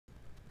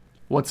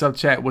What's up,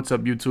 chat? What's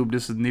up, YouTube?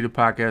 This is Need a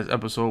Podcast,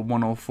 episode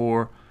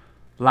 104.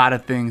 A lot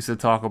of things to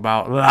talk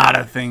about.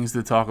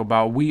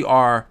 We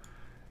are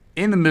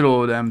in the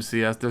middle of the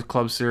MCS, this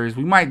club series.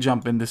 We might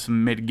jump into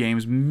some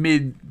mid-games,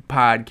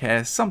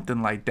 mid-podcast,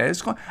 something like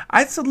that.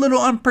 It's a little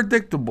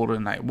unpredictable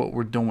tonight, what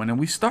we're doing. And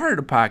we started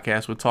the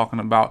podcast with talking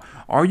about,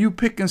 are you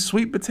picking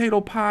sweet potato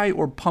pie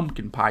or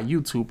pumpkin pie?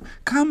 YouTube,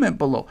 comment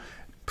below.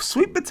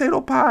 Sweet potato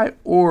pie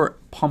or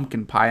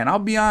pumpkin pie? And I'll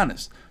be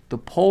honest, the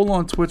poll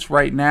on Twitch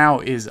right now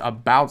is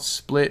about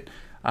split.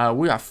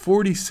 We got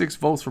 46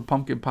 votes for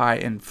pumpkin pie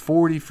and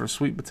 40 for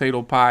sweet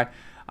potato pie.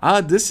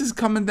 This is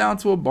coming down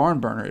to a barn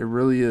burner. It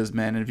really is,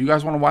 man. And if you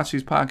guys want to watch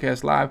these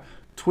podcasts live,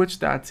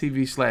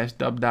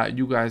 twitch.tv/dub.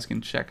 You guys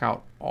can check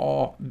out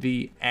all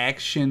the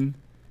action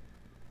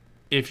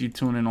if you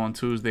tune in on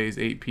Tuesdays,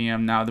 8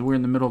 p.m. Now that we're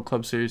in the middle of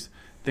Club Series,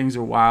 things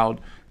are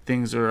wild.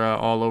 Things are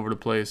all over the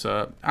place.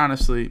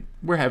 Honestly,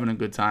 we're having a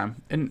good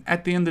time. And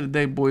at the end of the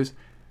day, boys,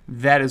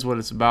 that is what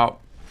it's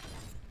about.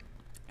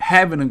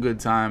 Having a good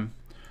time.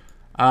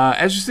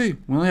 As you see,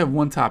 we only have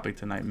one topic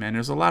tonight, man.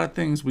 There's a lot of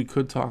things we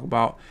could talk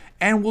about,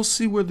 and we'll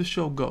see where the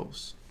show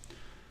goes.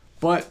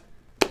 But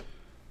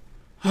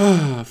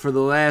for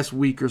the last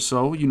week or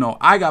so, you know,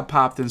 I got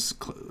popped in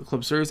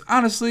Club Series.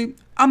 Honestly,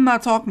 I'm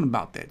not talking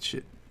about that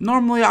shit.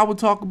 Normally, I would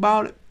talk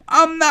about it.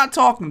 I'm not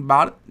talking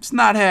about it. It's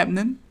not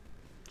happening.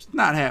 It's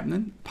not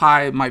happening.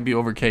 Pie might be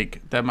over cake.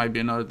 That might be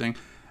another thing. It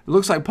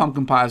looks like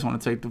pumpkin pies want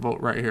to take the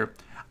vote right here.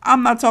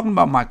 I'm not talking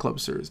about my Club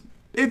Series.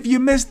 If you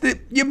missed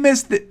it, you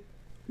missed it.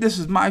 This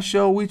is my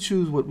show. We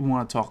choose what we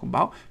want to talk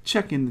about.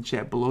 Check in the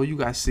chat below. You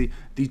guys see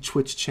the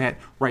Twitch chat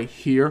right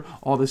here.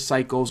 All the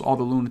psychos, all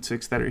the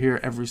lunatics that are here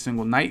every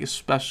single night,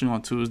 especially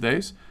on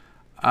Tuesdays.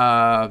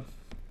 So,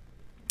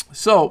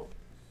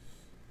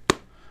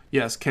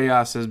 yes,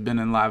 Chaos has been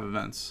in live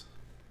events.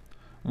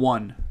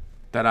 One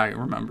that I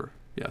remember.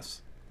 Yes.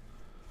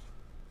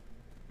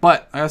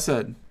 But, like I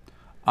said,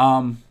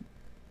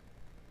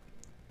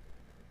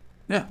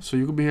 yeah, so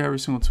you can be here every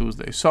single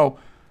Tuesday. So,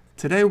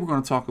 today we're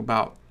going to talk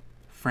about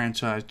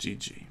franchise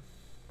GG.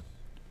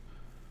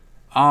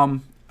 I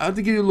have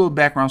to give you a little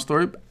background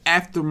story.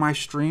 After my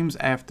streams,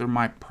 after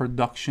my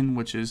production,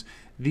 which is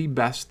the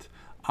best,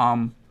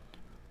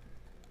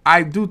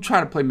 I do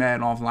try to play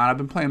Madden offline. I've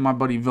been playing my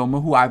buddy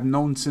Vilma, who I've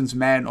known since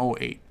Madden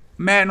 08.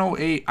 Madden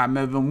 08, I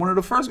met Vilma, one of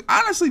the first.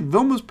 Honestly,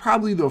 Vilma's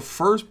probably the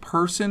first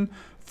person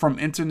from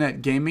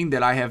internet gaming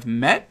that I have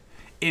met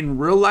in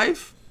real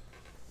life.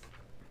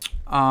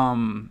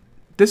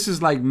 This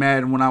is like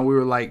Madden when we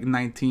were like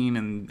 19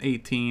 and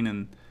 18,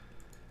 and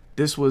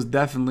this was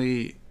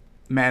definitely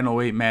Madden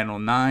 08,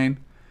 Madden 09,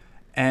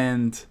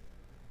 and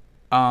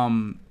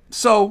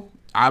so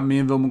me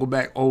and Vilma go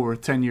back over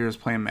 10 years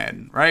playing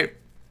Madden, right?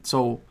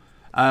 So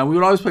we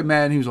would always play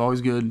Madden. He was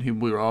always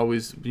good. We were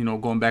always, you know,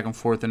 going back and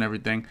forth and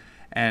everything.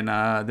 And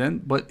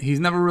but he's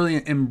never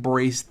really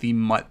embraced the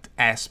MUT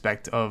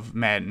aspect of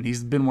Madden.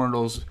 He's been one of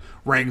those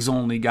regs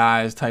only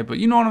guys type of,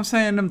 you know what I'm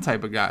saying? Them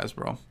type of guys,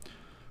 bro.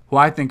 Who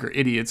I think are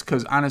idiots,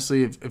 because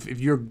honestly, if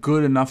you're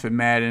good enough at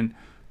Madden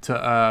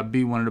to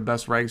be one of the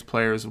best regs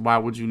players, why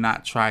would you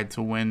not try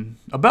to win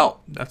a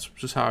belt? That's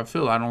just how I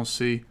feel. I don't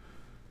see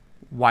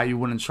why you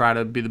wouldn't try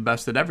to be the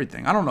best at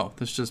everything. I don't know.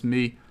 That's just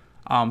me.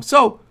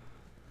 So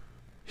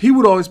he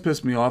would always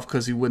piss me off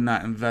because he would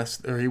not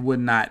invest, or he would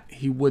not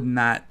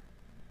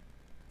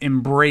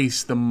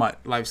embrace the MUT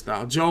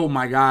lifestyle. Joe,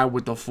 my guy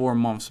with the 4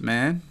 months,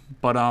 man.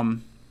 But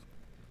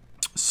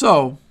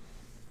so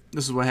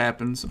this is what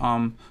happens.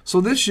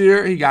 So this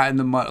year he got in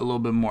the MUT a little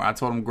bit more. I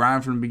told him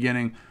grind from the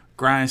beginning,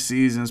 grind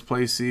seasons,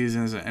 play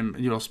seasons, and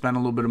you know, spend a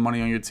little bit of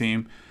money on your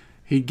team.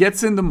 He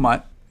gets in the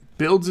MUT,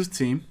 builds his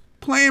team,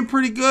 playing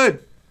pretty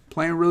good,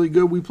 playing really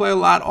good. We play a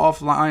lot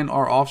offline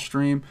or off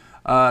stream,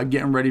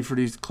 getting ready for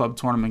these club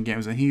tournament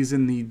games, and he's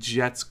in the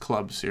Jets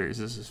Club Series.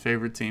 This is his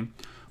favorite team.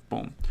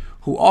 Boom.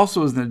 Who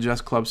also is in the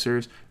Jets Club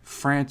Series,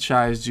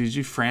 franchise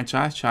GG,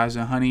 franchise Chise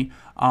and Honey,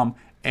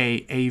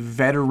 a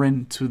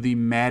veteran to the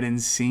Madden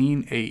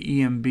scene, a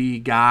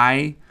EMB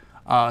guy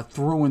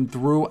through and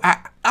through.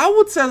 I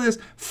would say this,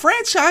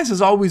 franchise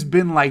has always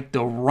been like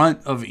the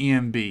runt of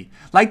EMB.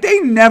 Like, they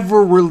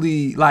never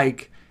really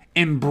like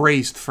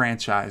embraced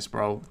franchise,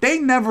 bro. They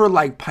never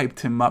like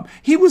piped him up.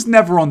 He was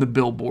never on the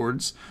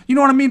billboards. You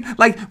know what I mean?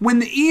 Like, when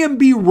the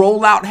EMB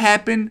rollout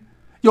happened,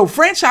 yo,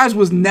 franchise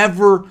was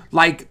never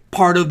like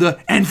part of the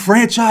and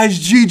franchise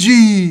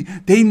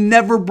GG. They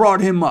never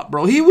brought him up,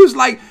 bro. He was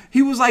like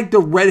the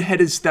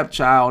redheaded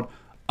stepchild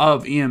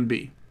of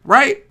EMB,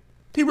 right?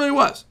 He really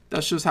was.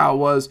 That's just how it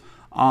was,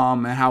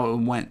 and how it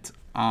went.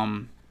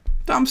 I'm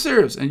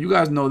serious, and you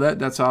guys know that.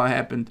 That's how it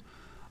happened.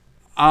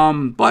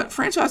 But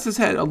franchise has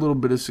had a little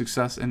bit of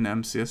success in the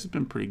MCS. It's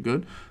been pretty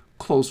good.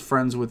 Close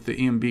friends with the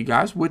EMB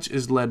guys, which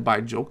is led by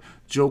Joke.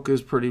 Joke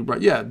is pretty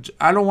right. Yeah,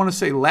 I don't want to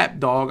say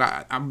lapdog.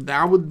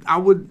 I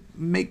would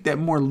make that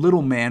more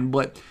little man,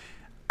 but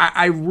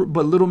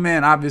but little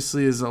man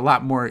obviously is a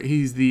lot more.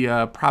 He's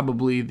the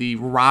probably the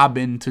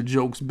Robin to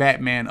Joke's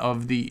Batman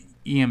of the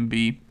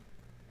EMB.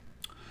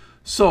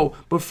 So,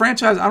 but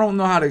franchise, I don't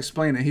know how to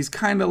explain it. He's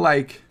kind of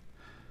like,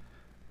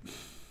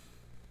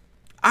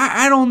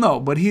 I don't know,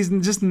 but he's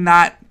just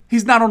not.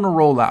 He's not on the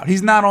rollout.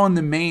 He's not on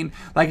the main.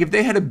 Like, if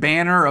they had a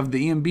banner of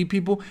the EMB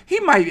people, he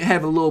might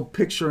have a little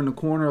picture in the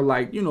corner,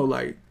 like, you know,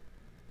 like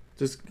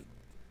just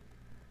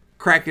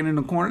cracking in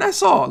the corner.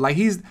 That's all. Like,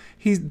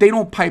 they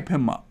don't pipe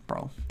him up,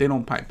 bro. They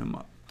don't pipe him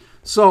up.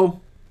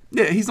 So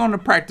yeah, he's on the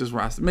practice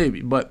roster,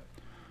 maybe, but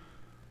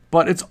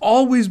it's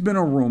always been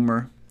a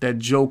rumor that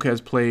Joke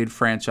has played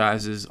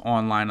franchises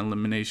online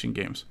elimination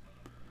games.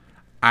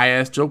 I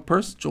asked Joke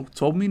first. Joke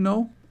told me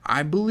no.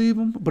 I believe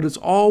him, but it's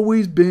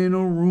always been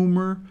a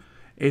rumor.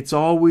 It's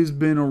always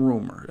been a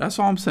rumor. That's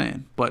all I'm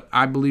saying. But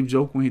I believe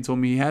Joke when he told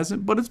me he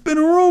hasn't, but it's been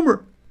a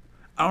rumor.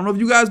 I don't know if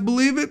you guys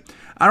believe it.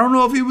 I don't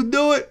know if he would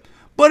do it,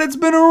 but it's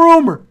been a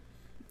rumor.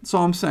 That's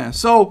all I'm saying.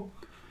 So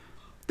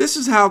this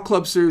is how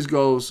Club Series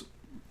goes.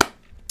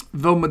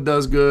 Vilma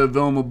does good.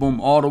 Vilma, boom,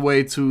 all the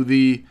way to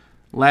the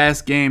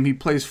last game. He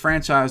plays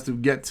franchise to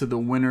get to the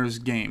winner's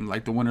game,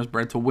 like the winner's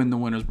bracket, to win the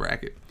winner's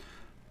bracket.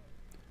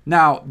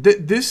 Now,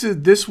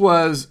 this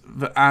was,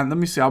 let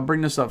me see, I'll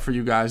bring this up for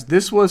you guys.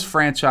 This was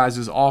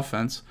franchise's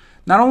offense.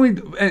 Not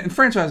only, and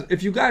franchise,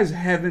 if you guys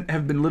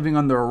have been living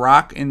under a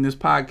rock in this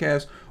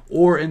podcast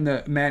or in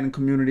the Madden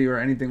community or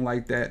anything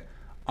like that,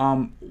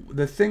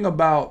 the thing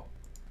about,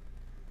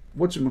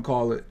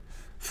 whatchamacallit,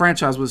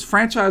 franchise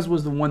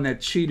was the one that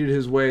cheated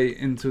his way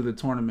into the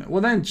tournament.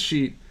 Well, then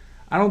cheat.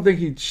 I don't think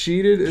he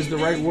cheated is the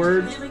right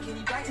word.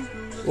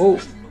 Whoa.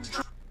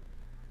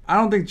 I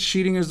don't think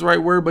cheating is the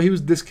right word, but he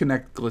was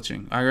disconnect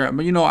glitching.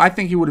 But, you know, I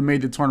think he would have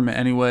made the tournament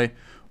anyway.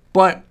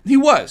 But he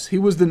was. He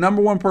was the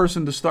 #1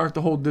 person to start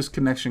the whole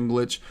disconnection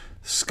glitch.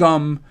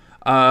 Scum.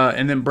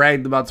 And then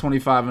bragged about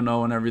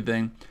 25-0 and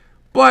everything.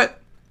 But,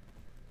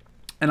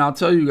 and I'll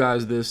tell you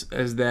guys this,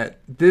 is that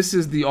this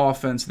is the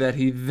offense that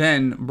he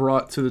then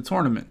brought to the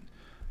tournament.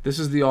 This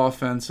is the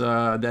offense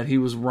that he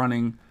was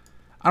running.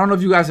 I don't know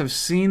if you guys have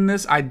seen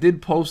this. I did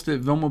post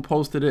it. Vilma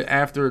posted it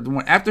after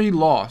he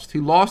lost. He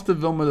lost to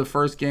Vilma the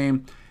first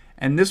game,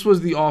 and this was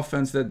the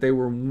offense that they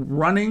were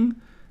running.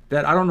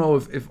 That I don't know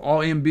if all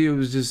EMB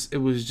it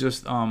was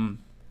just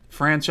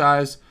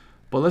franchise.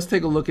 But let's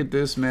take a look at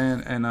this,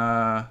 man. And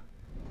like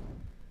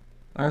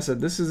I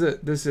said, this is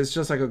it. This is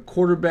just like a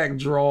quarterback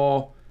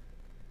draw,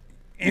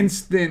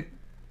 instant.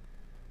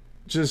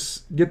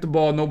 Just get the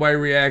ball, nobody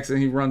reacts, and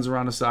he runs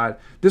around the side.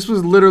 This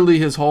was literally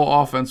his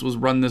whole offense was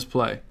run this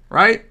play,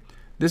 right?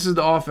 This is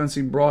the offense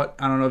he brought.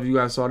 I don't know if you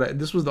guys saw that.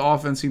 This was the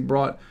offense he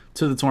brought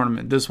to the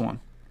tournament, this one,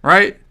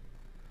 right?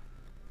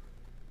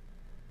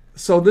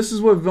 So this is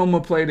what Vilma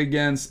played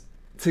against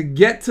to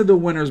get to the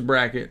winner's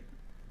bracket.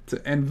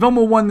 And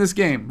Vilma won this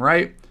game,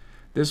 right?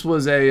 This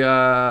was like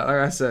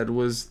I said,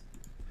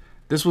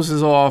 this was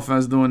his whole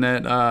offense doing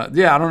that.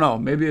 Yeah, I don't know.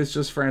 Maybe it's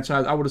just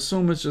franchise. I would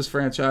assume it's just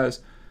franchise.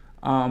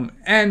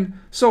 And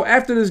so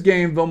after this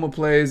game, Vilma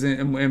plays,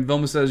 and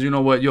Vilma says, you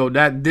know what, yo,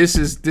 this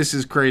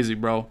is crazy,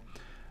 bro.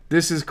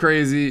 This is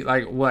crazy.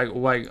 Like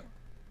what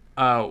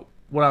I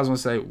was gonna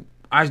say,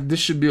 this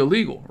should be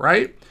illegal,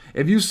 right?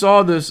 If you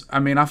saw this, I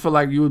mean, I feel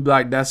like you would be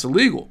like, that's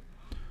illegal.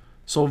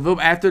 So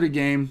Vilma, after the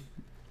game,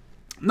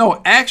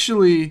 no,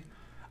 actually,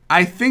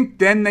 I think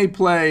then they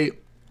play.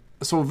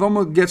 So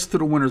Vilma gets to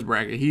the winner's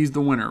bracket. He's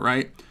the winner,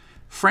 right?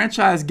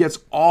 Franchise gets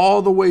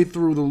all the way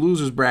through the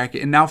loser's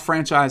bracket, and now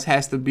Franchise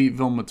has to beat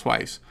Vilma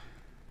twice.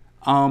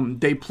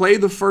 They play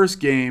the first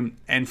game,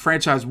 and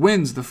Franchise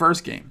wins the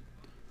first game.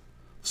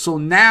 So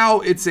now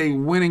it's a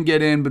win and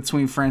get in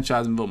between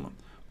Franchise and Vilma.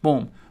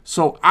 Boom.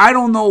 So I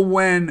don't know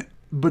when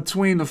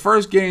between the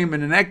first game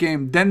and the next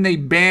game, then they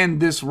banned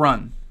this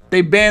run.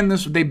 They banned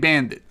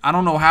it. I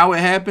don't know how it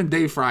happened.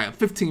 Dave Fryer,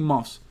 15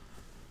 months.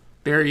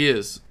 There he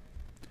is.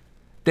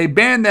 They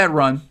banned that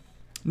run.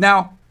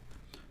 Now,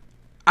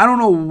 I don't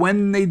know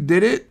when they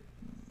did it.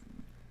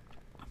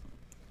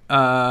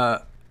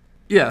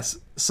 Yes.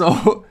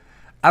 So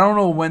I don't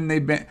know when they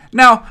banned.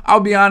 Now I'll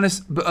be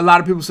honest. A lot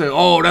of people say,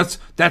 "Oh,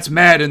 that's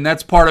Madden.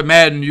 That's part of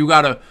Madden. You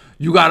gotta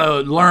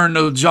learn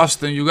to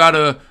adjust, and you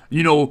gotta,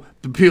 you know,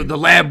 the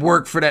lab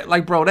work for that."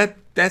 Like, bro,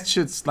 that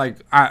shit's like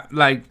I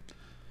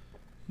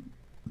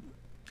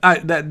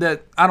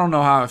don't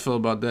know how I feel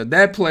about that.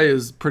 That play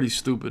is pretty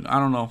stupid. I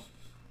don't know.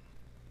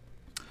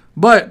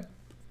 But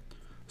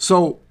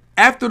so.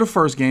 After the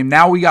first game,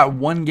 now we got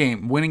one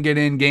game. Win and get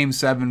in, Game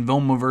 7,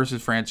 Vilma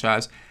versus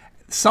Franchise.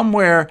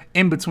 Somewhere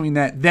in between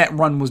that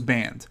run was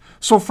banned.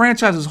 So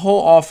Franchise's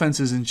whole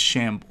offense is in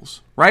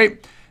shambles,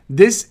 right?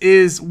 This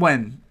is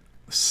when?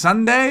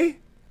 Sunday?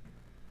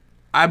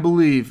 I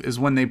believe is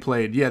when they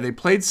played. Yeah, they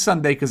played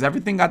Sunday because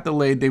everything got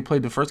delayed. They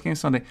played the first game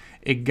Sunday.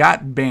 It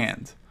got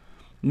banned.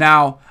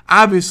 Now,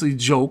 obviously,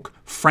 Joke,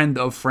 friend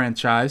of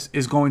Franchise,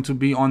 is going to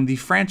be on the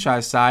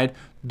Franchise side.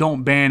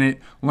 Don't ban it.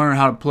 Learn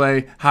how to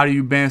play. How do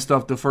you ban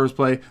stuff the first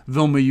play?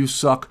 Vilma, you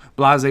suck.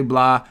 Blase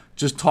blah.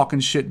 Just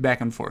talking shit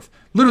back and forth.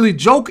 Literally,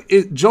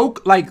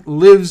 Joke like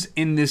lives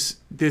in this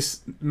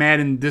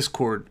Madden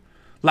Discord.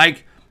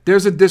 Like,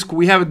 there's a Discord.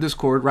 We have a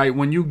Discord, right?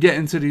 When you get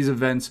into these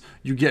events,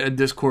 you get a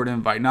Discord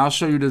invite. Now I'll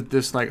show you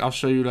this. Like, I'll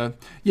show you the.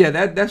 Yeah,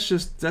 that's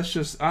just.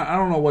 I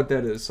don't know what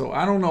that is. So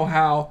I don't know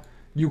how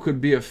you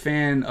could be a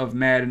fan of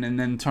Madden and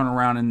then turn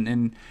around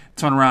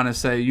and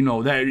say,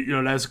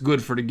 that's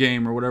good for the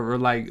game or whatever.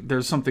 Like,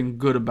 there's something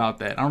good about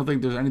that. I don't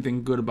think there's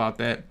anything good about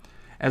that.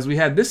 As we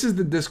had, this is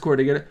the Discord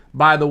to get it.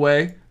 By the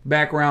way,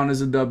 background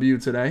is a W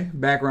today.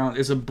 Background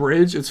is a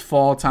bridge. It's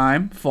fall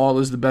time. Fall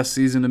is the best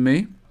season to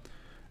me.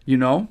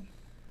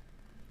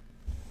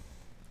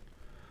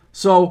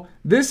 So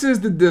this is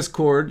the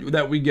Discord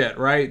that we get,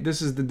 right?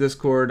 This is the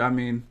Discord.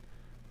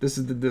 This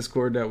is the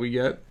Discord that we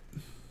get,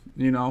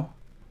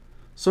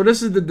 So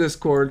this is the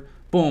Discord.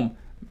 Boom.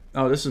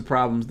 Oh, this is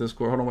Problems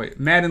Discord. Hold on, wait.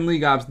 Madden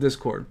League Ops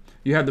Discord.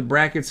 You have the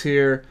brackets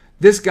here.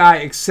 This guy,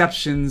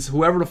 Exceptions,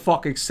 whoever the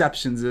fuck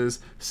Exceptions is,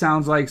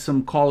 sounds like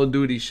some Call of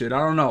Duty shit. I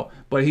don't know.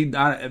 But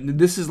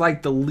this is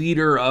like the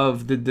leader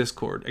of the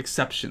Discord,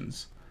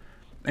 Exceptions.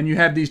 And you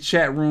have these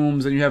chat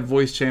rooms and you have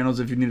voice channels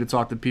if you need to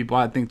talk to people.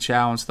 I think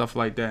Chow and stuff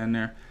like that in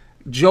there.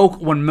 Joke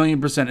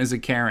 1,000,000% is a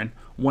Karen.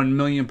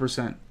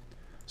 1,000,000%.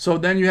 So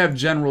then you have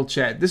general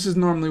chat. This is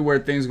normally where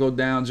things go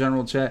down,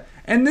 general chat.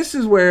 And this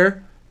is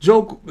where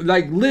Joke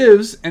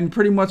lives and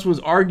pretty much was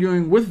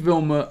arguing with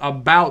Vilma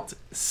about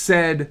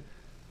said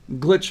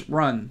glitch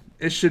run.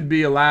 It should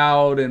be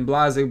allowed and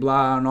blah, blah,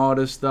 blah, and all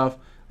this stuff.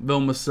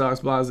 Vilma sucks,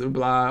 blah, blah,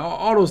 blah,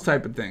 all those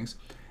type of things.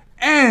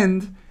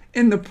 And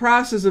in the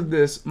process of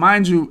this,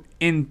 mind you,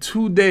 in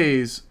 2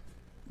 days,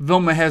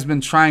 Vilma has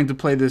been trying to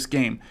play this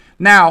game.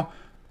 Now,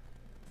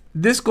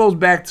 this goes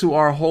back to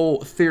our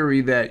whole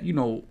theory that,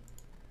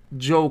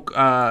 Joke,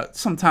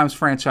 sometimes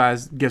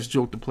Franchise gets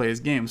Joke to play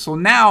his game. So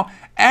now,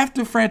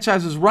 after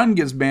Franchise's run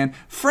gets banned,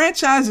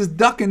 Franchise is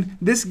ducking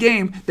this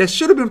game that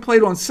should have been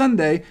played on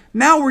Sunday.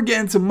 Now we're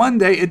getting to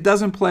Monday. It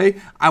doesn't play.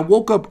 I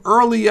woke up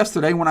early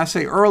yesterday. When I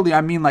say early,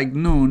 I mean like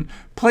noon.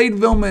 Played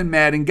Vilma and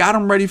Madden, got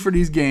them ready for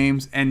these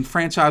games, and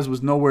Franchise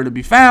was nowhere to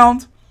be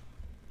found.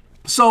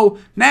 So,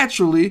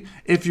 naturally,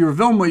 if you're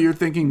Vilma, you're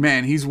thinking,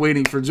 man, he's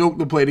waiting for Joke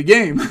to play the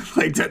game.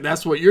 Like,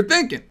 that's what you're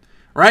thinking,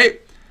 right?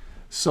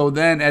 So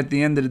then at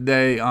the end of the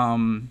day,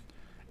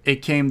 it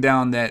came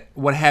down that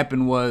what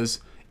happened was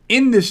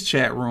in this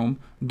chat room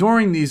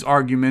during these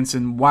arguments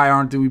and why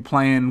aren't we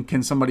playing?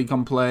 Can somebody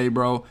come play,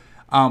 bro?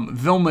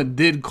 Vilma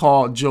did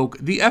call Joke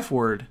the F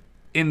word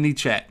in the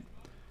chat.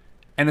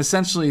 And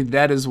essentially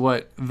that is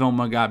what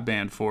Vilma got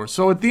banned for.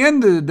 So at the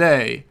end of the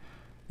day,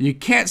 you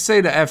can't say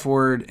the F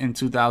word in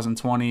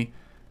 2020.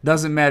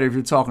 Doesn't matter if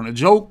you're talking to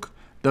Joke.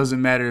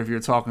 Doesn't matter if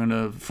you're talking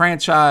to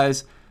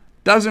Franchise.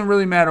 Doesn't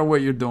really matter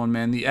what you're doing,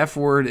 man. The F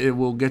word, it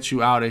will get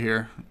you out of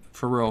here.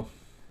 For real.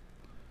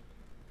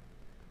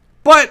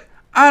 But,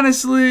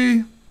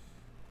 honestly,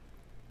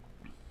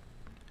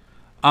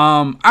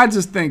 I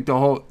just think the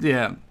whole,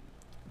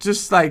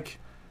 just like,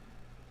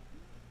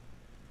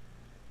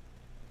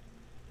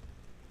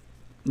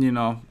 I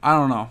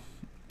don't know.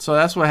 So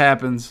that's what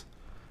happens.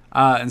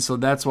 And so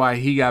that's why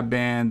he got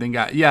banned and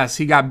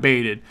he got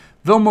baited.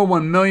 Vilma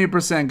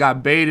 1,000,000%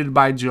 got baited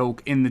by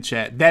Joke in the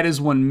chat. That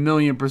is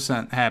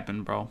 1,000,000%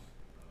 happened, bro.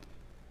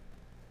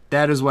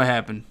 That is what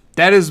happened.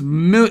 That is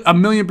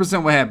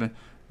 1,000,000% what happened.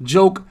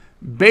 Joke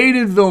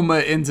baited Vilma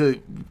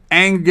into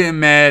anger,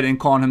 getting mad, and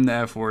calling him the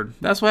F word.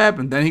 That's what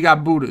happened. Then he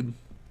got booted.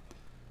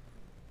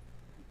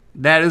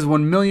 That is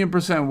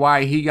 1,000,000%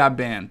 why he got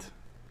banned.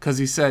 Because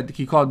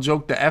he called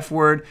Joke the F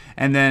word,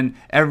 and then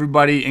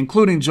everybody,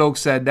 including Joke,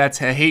 said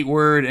that's a hate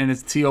word and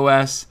it's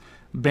TOS.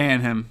 Ban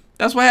him.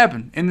 That's what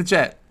happened in the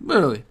chat.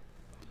 Literally.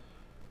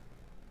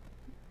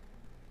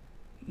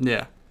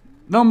 Yeah.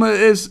 Vilma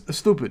is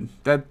stupid.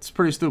 That's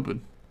pretty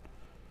stupid.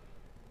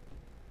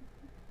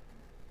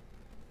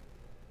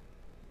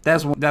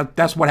 That's what happened.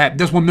 That's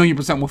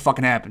 1,000,000% what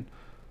fucking happened.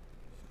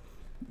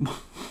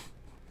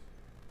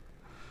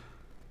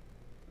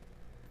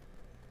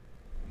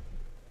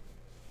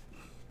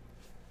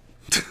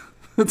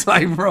 It's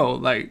like, bro,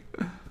 like,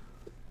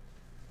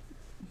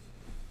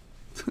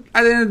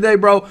 at the end of the day,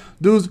 bro,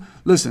 dudes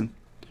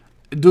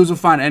will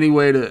find any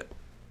way to,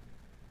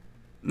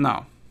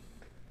 no.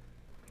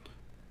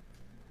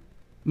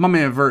 My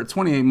man Vert,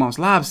 28 months.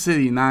 Live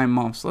City, 9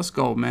 months. Let's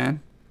go,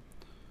 man.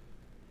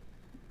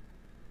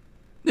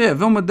 Yeah,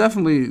 Vilma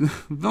definitely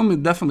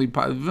laid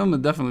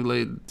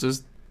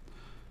just,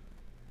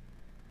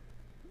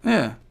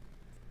 yeah,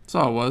 that's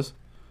all it was.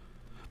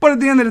 But at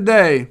the end of the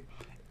day,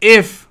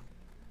 if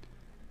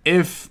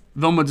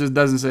Vilma just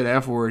doesn't say the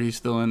F word, he's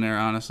still in there,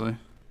 honestly.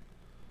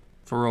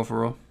 For real,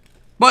 for real.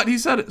 But he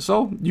said it,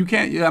 so you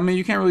can't,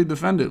 you can't really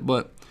defend it,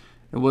 but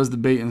it was the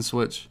bait and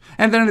switch.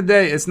 And at the end of the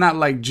day, it's not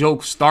like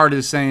Joke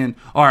started saying,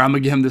 all right, I'm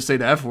going to get him to say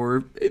the F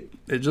word.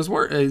 It just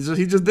worked.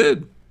 He just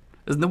did.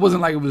 It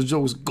wasn't like it was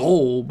Joke's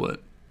goal,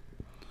 but.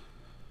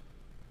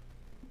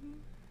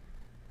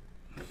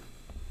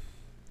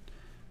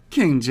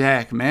 King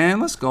Jack, man.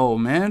 Let's go,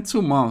 man.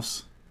 2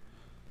 months.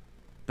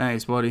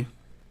 Thanks, buddy.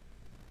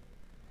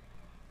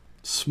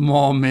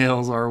 Small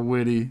males are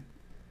witty.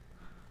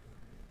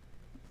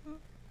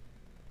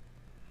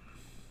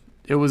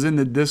 It was in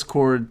the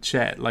Discord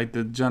chat, like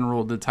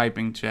the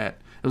typing chat.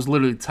 It was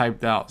literally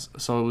typed out,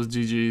 so it was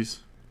GG's.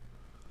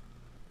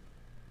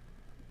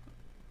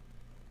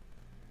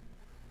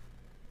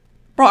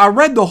 Bro, I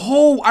read the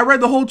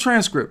whole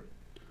transcript.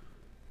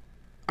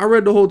 I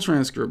read the whole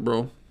transcript,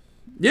 bro.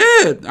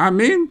 Yeah, I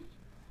mean,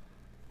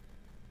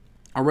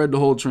 I read the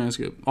whole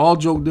transcript. All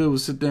Joke did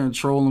was sit there and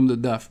troll him to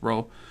death,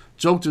 bro.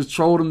 Joke just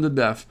trolled him to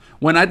death.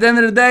 When at the end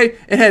of the day,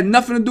 it had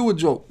nothing to do with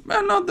Joke.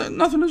 Man,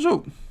 nothing to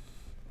Joke.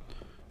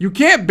 You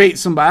can't bait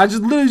somebody. I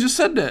just literally just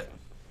said that.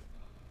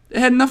 It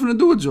had nothing to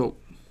do with Joke.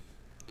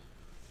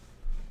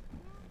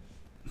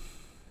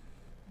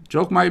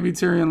 Joke might be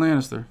Tyrion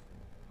Lannister.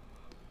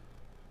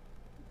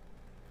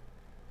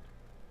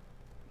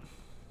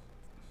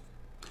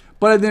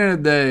 But at the end of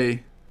the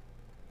day,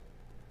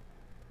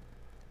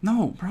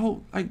 no,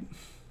 bro. Like,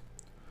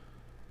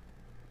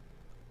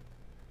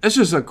 it's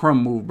just a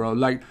crumb move, bro.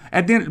 Like,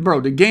 at the end,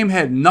 bro, the game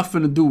had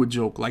nothing to do with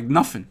Joke. Like,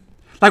 nothing.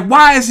 Like,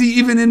 why is he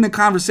even in the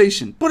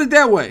conversation? Put it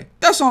that way.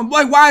 That's on.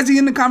 Like, why is he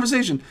in the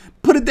conversation?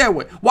 Put it that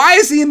way. Why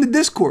is he in the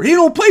Discord? He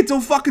don't play till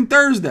fucking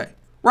Thursday,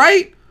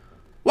 right?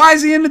 Why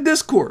is he in the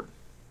Discord?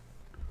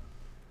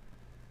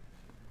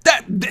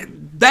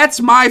 That's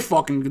my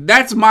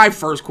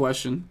first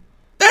question.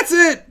 That's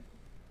it.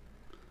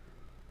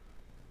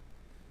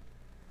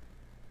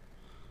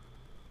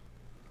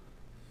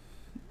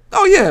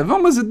 Oh yeah,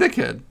 Vilma's a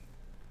dickhead.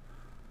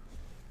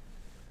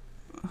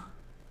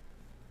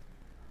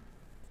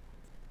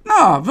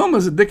 Nah,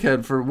 Vilma's a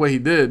dickhead for what he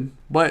did.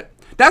 But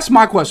that's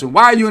my question.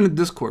 Why are you in the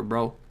Discord,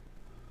 bro?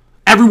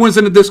 Everyone's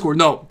in the Discord.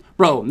 No,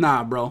 bro.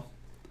 Nah, bro.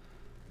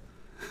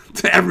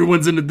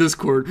 Everyone's in the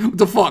Discord. What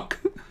the fuck?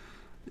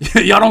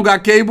 Y'all don't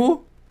got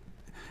cable?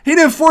 He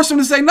didn't force him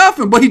to say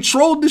nothing, but he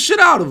trolled the shit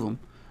out of him.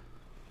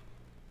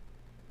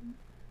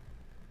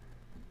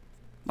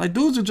 Like,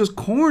 dudes are just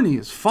corny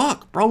as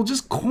fuck, bro.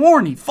 Just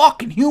corny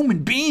fucking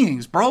human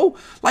beings, bro.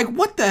 Like,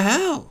 what the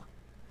hell?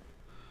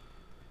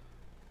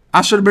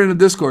 I should have been in the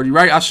Discord, you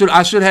right? I should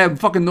have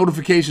fucking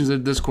notifications in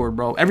the Discord,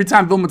 bro. Every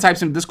time Vilma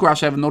types in the Discord, I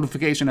should have a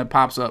notification that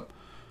pops up.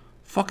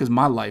 Fuck is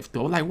my life,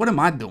 though? Like, what am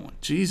I doing?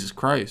 Jesus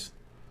Christ.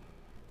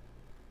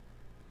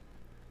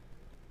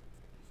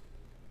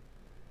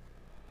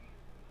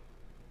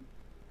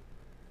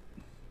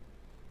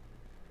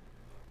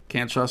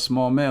 Can't trust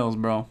small males,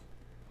 bro.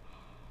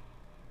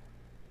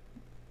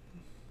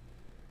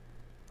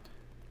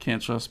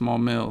 Can't trust small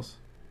males.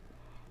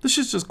 This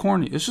shit's just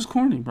corny. It's just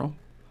corny, bro.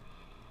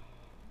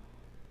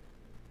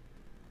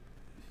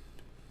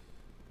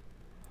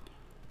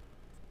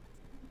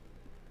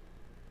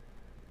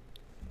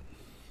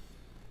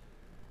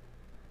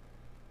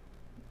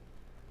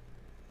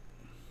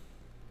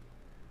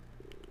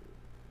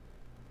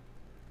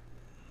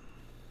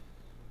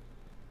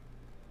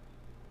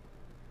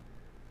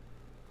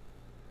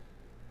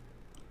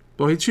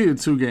 Well, he cheated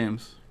 2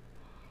 games.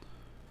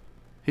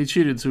 He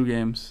cheated 2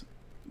 games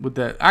with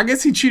that. I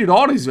guess he cheated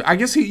all these. I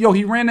guess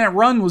he ran that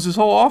run was his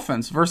whole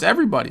offense versus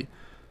everybody.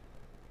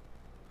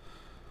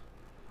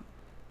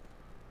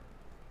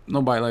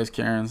 Nobody likes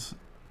Karens.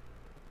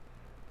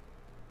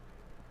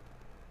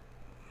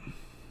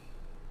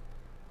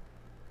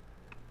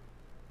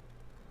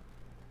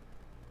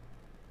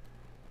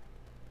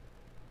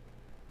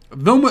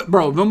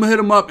 Vilma hit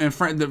him up, and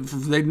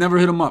they never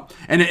hit him up.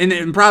 And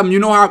the problem, you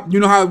know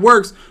how it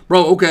works,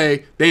 bro.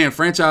 Okay, damn,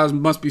 franchise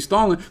must be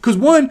stalling because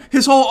one,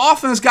 his whole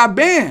offense got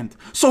banned,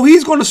 so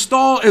he's gonna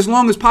stall as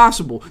long as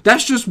possible.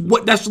 That's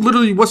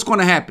literally what's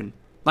gonna happen,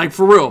 like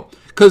for real.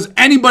 Because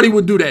anybody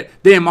would do that.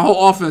 Damn, my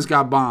whole offense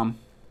got bombed.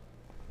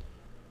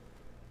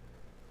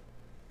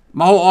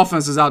 My whole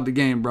offense is out the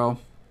game, bro.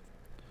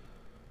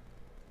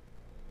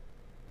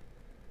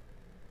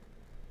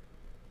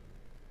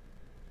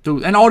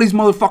 Dude, and all these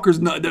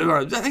motherfuckers,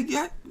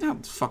 yeah,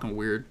 it's fucking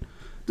weird.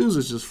 Dudes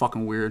is just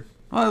fucking weird.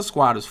 Well, the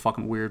squad is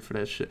fucking weird for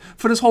that shit.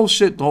 For this whole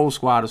shit, the whole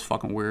squad is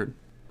fucking weird.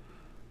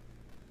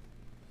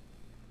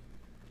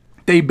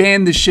 They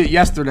banned this shit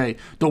yesterday.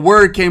 The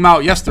word came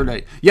out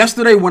yesterday.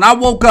 Yesterday, when I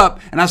woke up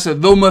and I said,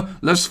 Vilma,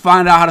 let's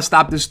find out how to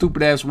stop this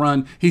stupid ass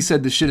run, he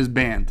said the shit is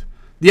banned.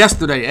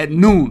 Yesterday, at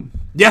noon.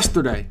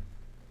 Yesterday.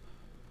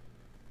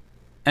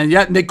 And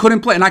yet they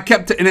couldn't play. And I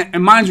kept,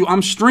 and mind you,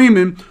 I'm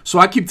streaming, so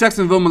I keep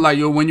texting Vilma like,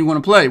 yo, when you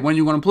gonna play? When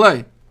you gonna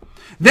play?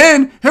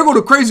 Then, here go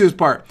the craziest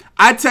part.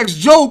 I text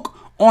Joke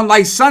on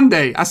like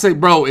Sunday. I say,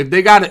 bro,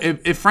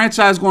 if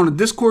franchise going to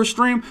Discord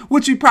stream,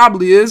 which he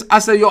probably is, I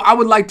say, yo, I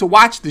would like to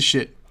watch this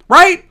shit.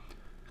 Right?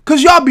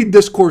 Because y'all be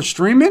Discord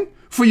streaming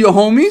for your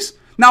homies.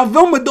 Now,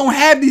 Vilma don't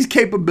have these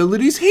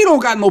capabilities. He don't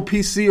got no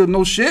PC or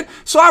no shit.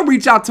 So I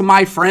reach out to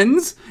my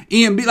friends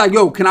and be like,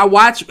 yo, can I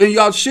watch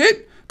y'all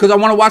shit? Because I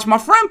want to watch my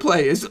friend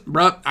play.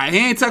 Bro, he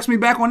ain't text me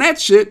back on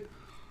that shit.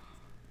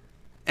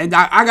 And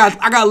I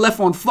got left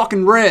on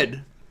fucking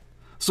red.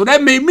 So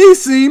that made me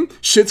seem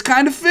shit's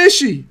kind of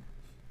fishy.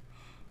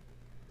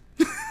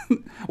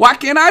 Why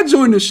can't I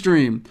join the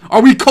stream?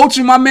 Are we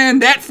coaching my man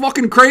that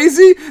fucking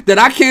crazy that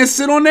I can't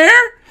sit on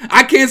there?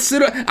 I can't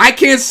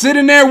sit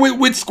in there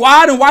with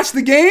squad and watch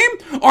the game?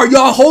 Or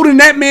y'all holding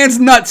that man's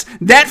nuts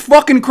that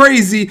fucking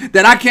crazy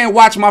that I can't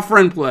watch my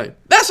friend play?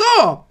 That's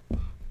all.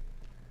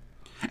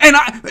 And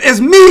as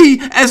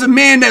a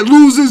man that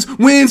loses,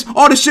 wins,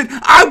 all this shit,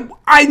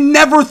 I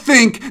never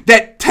think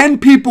that 10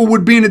 people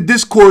would be in a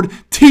Discord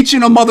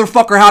teaching a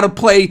motherfucker how to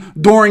play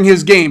during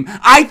his game.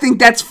 I think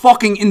that's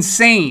fucking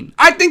insane.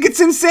 I think it's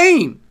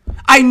insane.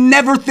 I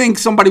never think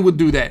somebody would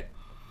do that.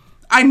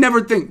 I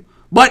never think.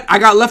 But I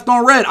got left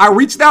on red. I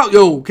reached out,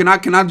 yo, can I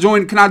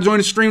join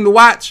the stream to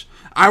watch?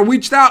 I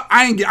reached out.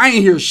 I ain't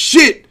hear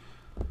shit.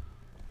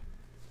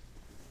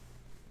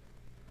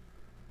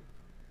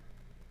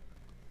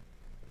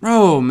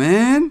 Bro,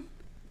 man.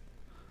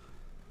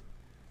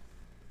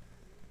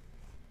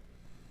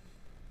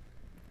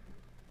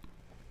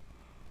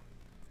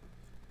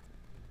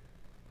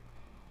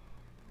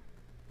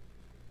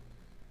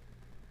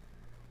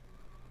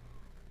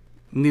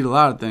 Need a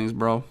lot of things,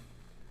 bro.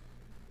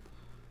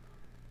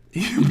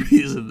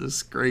 He's a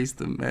disgrace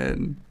to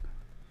Madden.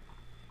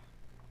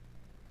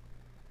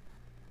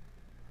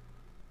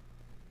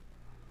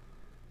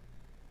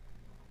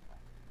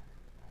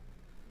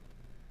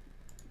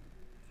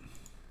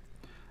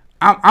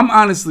 I'm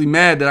honestly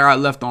mad that I got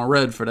left on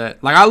red for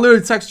that. Like, I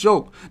literally text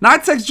joke. Now, I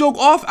text joke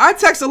off. I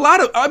text a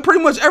lot of,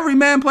 pretty much every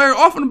man player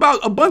often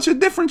about a bunch of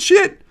different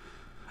shit.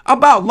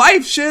 About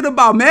life shit,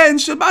 about Madden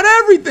shit, about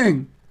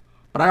everything.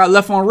 But I got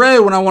left on red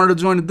when I wanted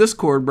to join the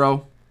Discord,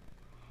 bro.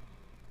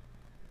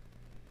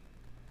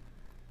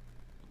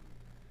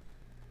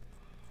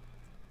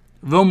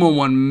 Vilma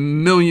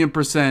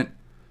 1,000,000%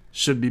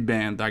 should be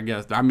banned, I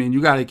guess. I mean,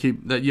 you got to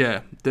keep that.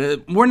 Yeah.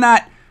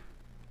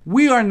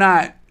 We are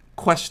not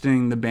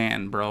questioning the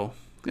ban, bro.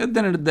 At the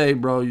end of the day,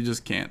 bro, you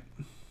just can't.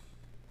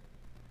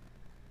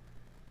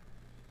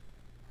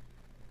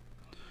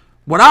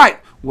 What I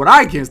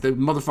can't say,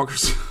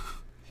 motherfuckers,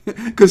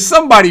 because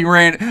somebody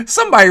ran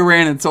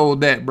and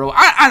told that, bro.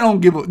 I don't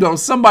give a no.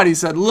 Somebody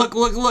said, look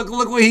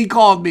what he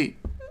called me.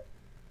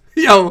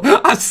 Yo,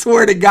 I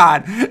swear to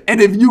God. And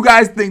if you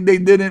guys think they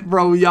didn't,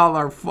 bro, y'all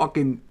are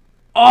fucking,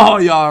 oh,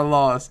 y'all are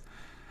lost.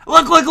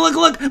 Look, the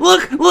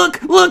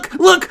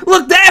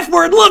F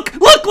word, look,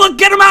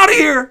 get him out of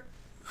here.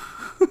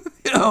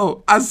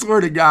 Yo, I swear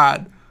to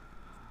God.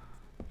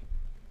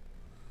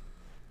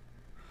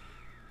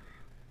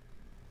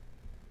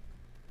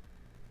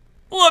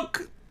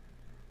 Look.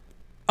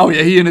 Oh,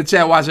 yeah, he in the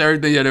chat watching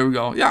everything. Yeah, there we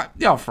go.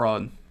 Y'all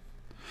fraud.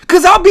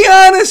 Because I'll be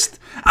honest.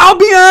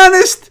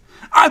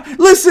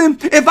 Listen,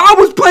 if I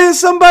was playing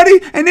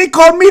somebody and they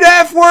called me the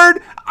F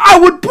word, I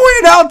would point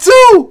it out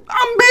too.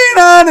 I'm being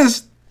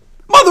honest.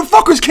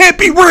 Motherfuckers can't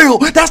be real.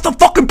 That's the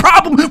fucking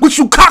problem with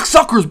you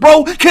cocksuckers,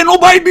 bro. Can't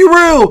nobody be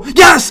real.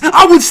 Yes,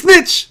 I would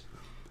snitch.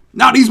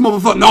 Now these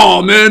motherfuckers,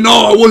 no, man,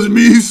 no, it wasn't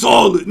me. He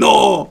saw it.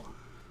 No.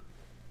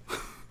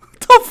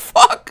 The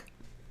fuck?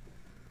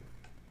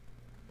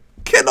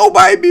 Can't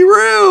nobody be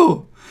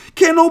real.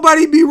 Can't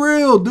nobody be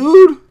real,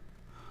 dude.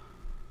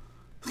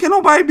 Can't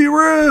nobody be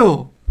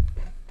real.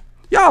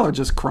 Y'all are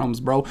just crumbs,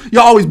 bro.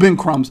 Y'all always been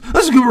crumbs.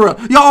 Let's get real.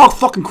 Y'all all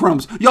fucking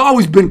crumbs. Y'all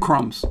always been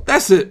crumbs.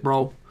 That's it,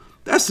 bro.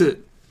 That's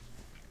it.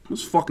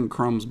 It's fucking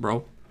crumbs,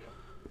 bro.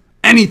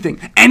 Anything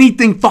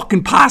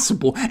fucking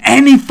possible.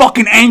 Any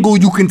fucking angle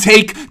you can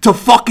take to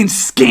fucking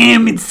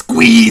scam and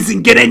squeeze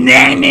and get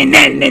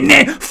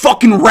a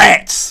fucking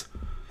rats.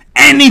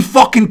 Any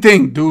fucking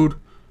thing, dude.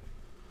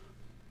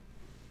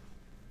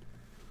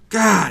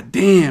 God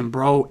damn,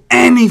 bro.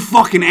 Any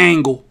fucking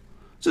angle.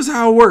 Just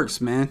how it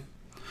works, man.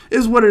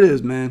 It's what it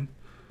is, man.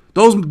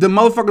 The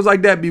motherfuckers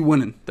like that be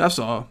winning. That's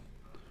all.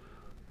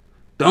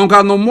 They don't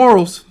got no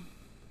morals.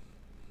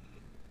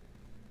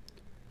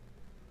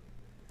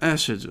 That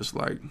shit just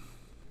like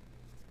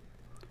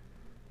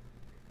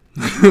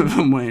I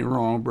ain't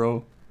wrong,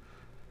 bro.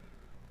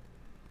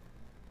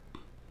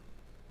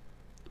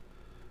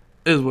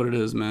 It is what it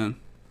is, man.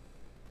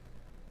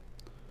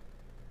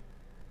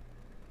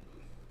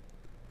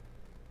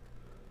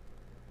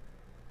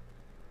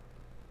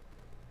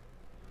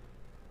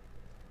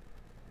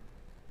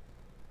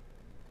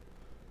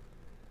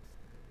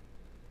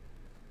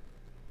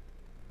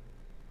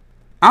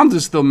 I'm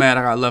just still mad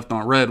I got left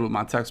on red with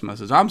my text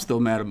message. I'm still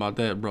mad about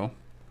that, bro.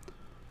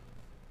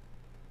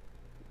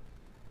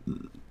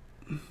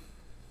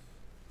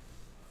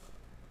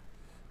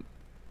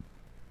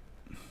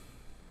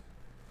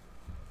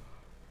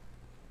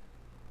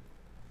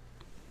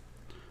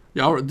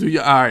 Y'all do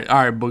you all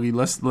right, Boogie.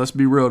 Let's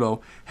be real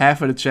though.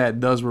 Half of the chat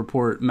does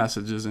report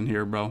messages in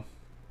here, bro.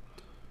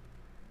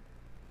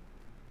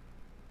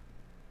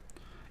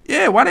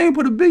 Yeah, why they ain't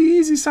put a big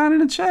easy sign in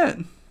the chat?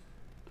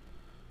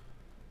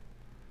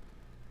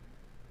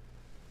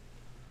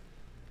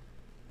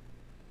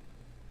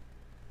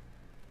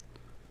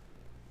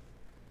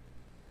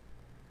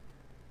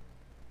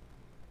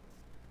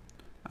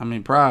 I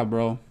mean, pride,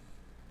 bro.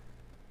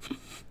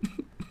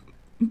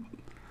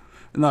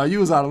 No, you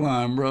was out of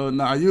line, bro.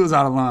 No, you was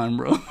out of line,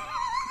 bro.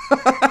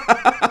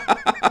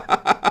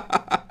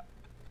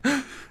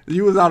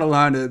 You was out of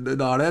line.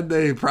 No, that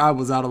day, pride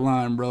was out of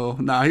line, bro.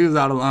 Nah, he was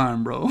out of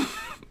line, bro.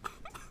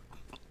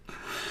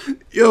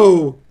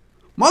 Yo,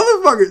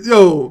 motherfuckers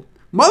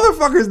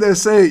that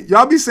say,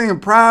 y'all be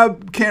saying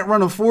pride can't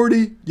run a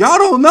 40. Y'all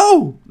don't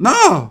know.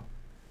 Nah.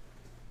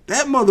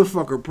 That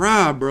motherfucker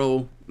Prob,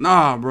 bro.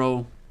 Nah,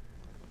 bro.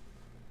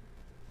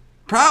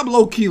 Prob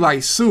low-key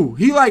like Sue.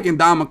 He like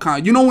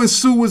Indomicon. You know when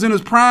Sue was in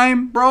his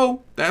prime,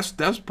 bro? That's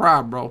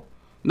Prob, bro.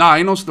 Nah,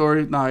 ain't no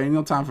story. Nah, ain't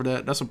no time for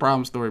that. That's a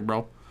problem story,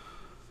 bro.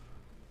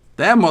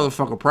 That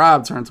motherfucker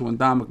Prob turned to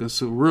Indomicon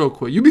Sue real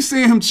quick. You be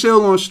seeing him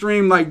chill on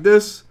stream like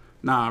this?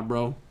 Nah,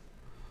 bro.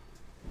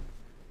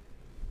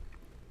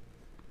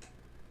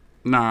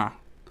 Nah.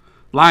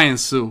 Lion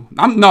Sue.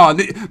 No,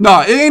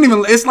 it ain't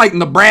even. It's like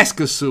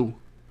Nebraska Sue.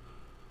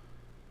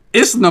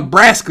 It's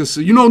Nebraska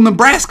Sue. You know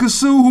Nebraska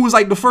Sue, who was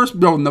like the first.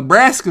 Bro,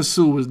 Nebraska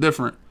Sue was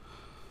different.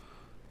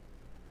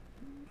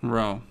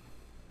 Bro.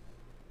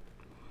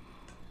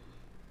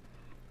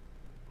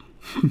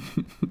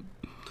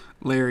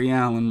 Larry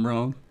Allen,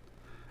 bro.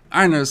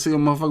 I ain't never seen a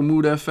motherfucker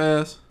move that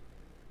fast.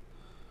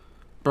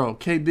 Bro,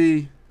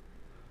 KD,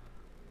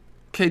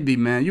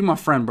 man, you my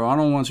friend, bro. I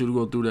don't want you to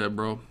go through that,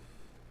 bro.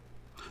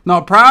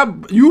 No,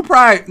 you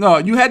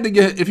had to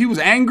get, if he was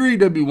angry,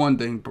 that'd be one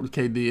thing,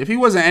 KD. If he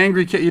wasn't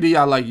angry, KD,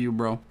 I like you,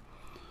 bro.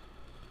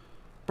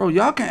 Bro,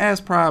 y'all can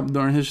ask Prob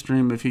during his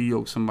stream if he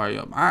yoked somebody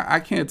up. I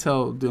can't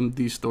tell them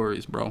these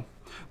stories, bro.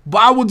 But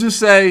I will just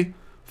say,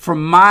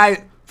 from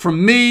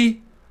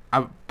me,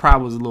 I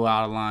probably was a little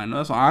out of line.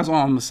 That's all I'm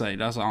gonna say.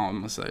 That's all I'm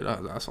gonna say.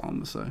 That's all I'm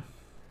gonna say.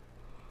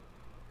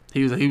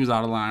 He was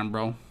out of line,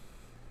 bro.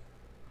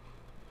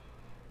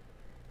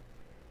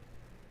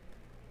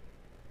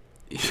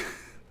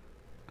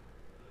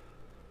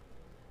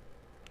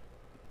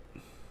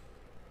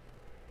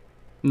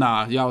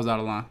 Nah, y'all was out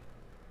of line.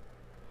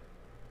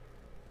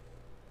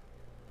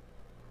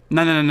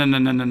 No.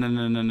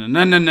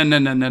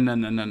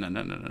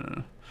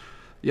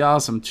 Y'all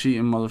some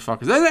cheating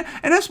motherfuckers.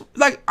 And that's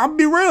like, I'll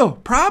be real.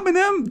 Prob and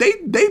them,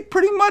 they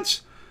pretty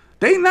much,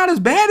 they not as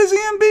bad as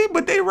EMB,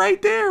 but they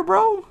right there,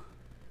 bro.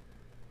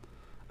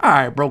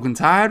 Alright, Broken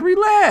Tide,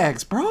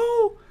 relax,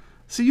 bro.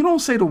 See, you don't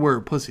say the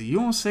word pussy. You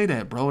don't say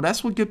that, bro.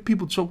 That's what get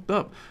people choked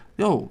up.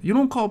 Yo, you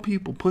don't call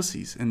people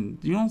pussies, and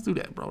you don't do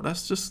that, bro.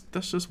 That's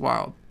just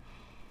wild.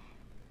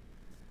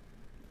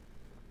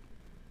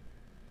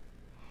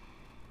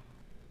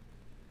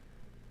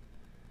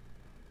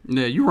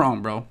 Yeah, you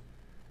wrong, bro.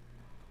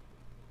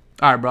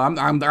 All right, bro. I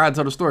gotta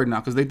tell the story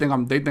now because they think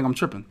I'm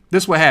tripping.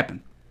 This what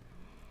happened.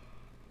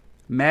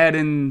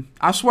 Madden.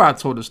 I swear I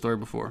told this story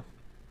before.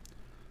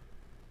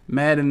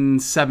 Madden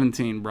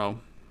 17, bro.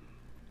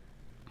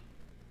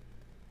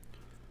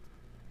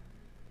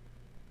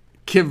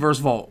 Kiv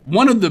vs. Volt.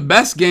 One of the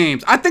best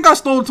games. I think I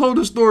told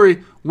the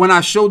story when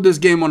I showed this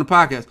game on the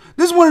podcast.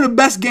 This is one of the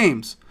best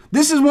games.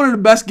 This is one of the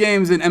best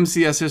games in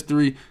MCS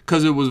history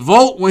because it was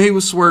Volt when he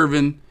was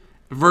swerving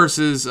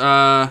versus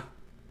Kiv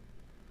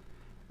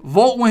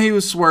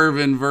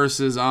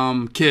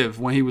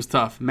when he was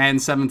tough. Madden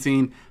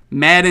 17.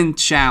 Madden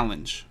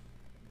Challenge.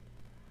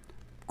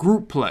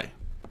 Group play.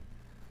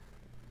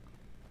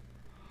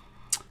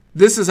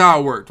 This is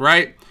how it worked,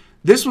 right?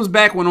 This was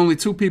back when only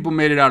 2 people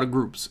made it out of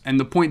groups, and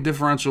the point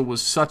differential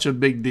was such a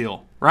big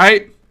deal,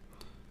 right?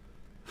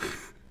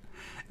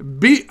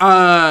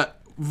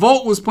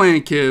 Volt was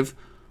playing Kiv.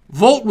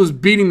 Volt was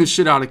beating the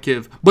shit out of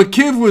Kiv, but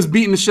Kiv was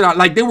beating the shit out.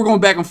 Like, they were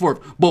going back and forth,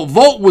 but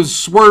Volt was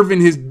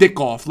swerving his dick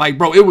off. Like,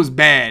 bro, it was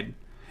bad.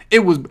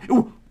 It was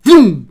vroom,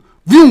 vroom,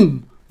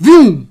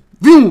 vroom,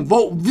 vroom,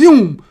 Volt,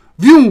 vroom,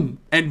 vroom,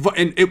 and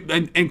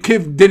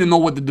Kiv didn't know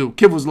what to do.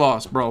 Kiv was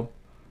lost, bro.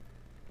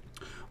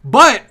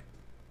 But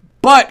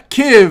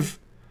Kiv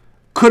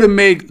could have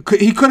made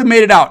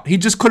it out. He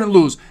just couldn't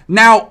lose.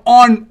 Now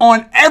on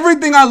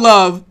everything I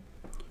love,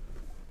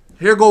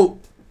 here go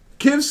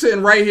Kiv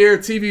sitting right here,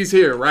 TV's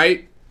here,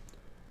 right?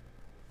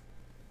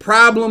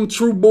 Problem,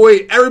 True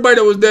Boy, everybody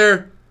that was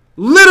there,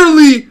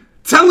 literally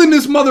telling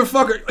this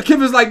motherfucker,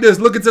 Kiv is like this,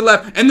 looking to the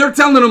left, and they're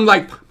telling him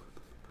like,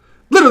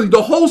 literally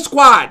the whole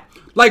squad,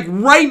 like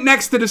right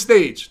next to the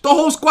stage, the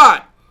whole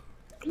squad,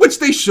 which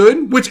they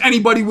should, which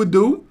anybody would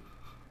do.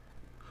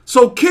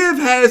 So Kiv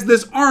has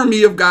this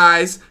army of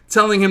guys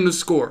telling him to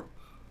score.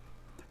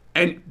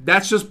 And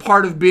that's just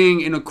part of being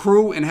in a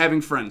crew and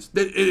having friends.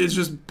 It's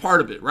just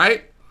part of it,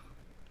 right?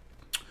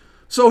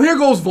 So here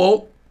goes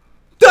Volt.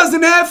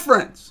 Doesn't have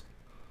friends.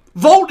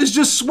 Volt is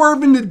just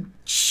swerving the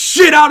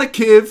shit out of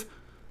Kiv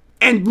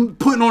and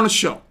putting on a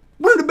show.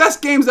 One of the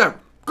best games ever.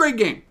 Great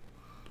game.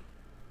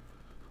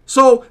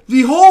 So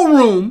the whole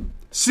room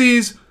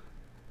sees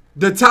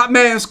the top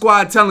man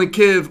squad telling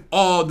Kiv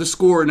all the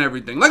score and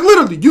everything. Like,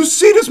 literally, you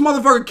see this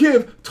motherfucker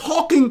Kiv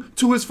talking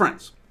to his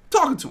friends.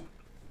 Talking to him.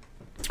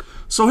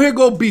 So here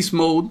go Beast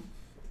Mode.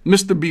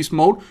 Mr. Beast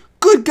Mode.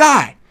 Good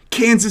guy.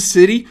 Kansas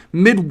City,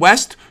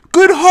 Midwest.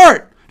 Good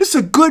heart. This is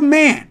a good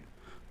man.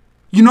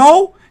 You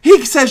know?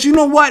 He says, you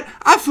know what?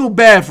 I feel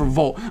bad for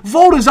Volt.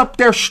 Volt is up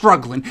there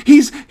struggling.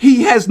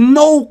 He has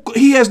no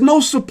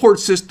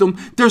support system.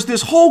 There's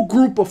this whole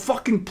group of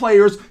fucking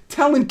players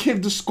telling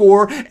Kiv to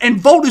score, and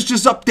Volt is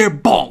just up there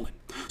balling.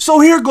 So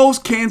here goes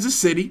Kansas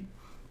City.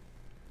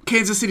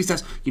 Kansas City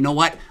says, you know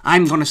what?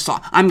 I'm gonna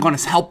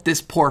help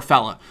this poor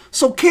fella.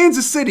 So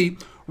Kansas City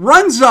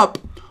runs up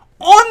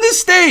on the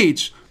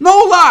stage.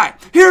 No lie.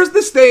 Here's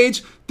the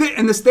stage.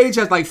 And the stage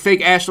has like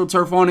fake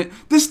AstroTurf on it.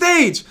 The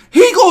stage,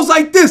 he goes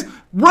like this,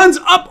 runs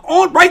up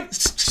on right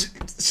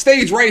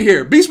stage right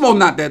here. Beast Mode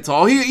not that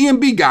tall. He an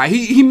EMB guy.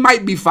 He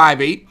might be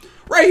 5'8".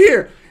 Right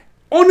here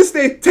on the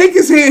stage, take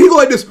his hand. He go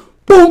like this,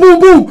 boom, boom,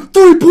 boom,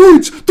 3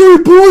 points,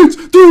 3 points,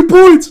 3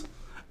 points.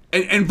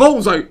 And Volt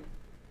was like,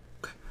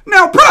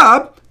 now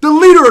Prob, the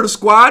leader of the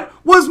squad,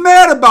 was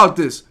mad about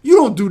this. You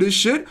don't do this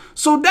shit.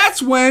 So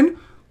that's when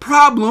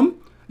Problem,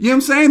 you know what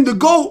I'm saying, the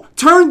GOAT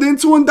turned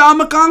into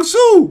Ndamukong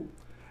Suh.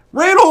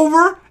 Ran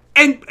over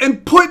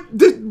and put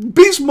the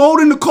Beast Mode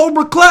in the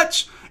Cobra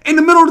Clutch in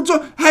the middle of the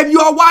joint. Have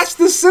y'all watched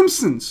The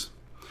Simpsons?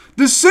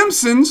 The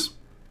Simpsons,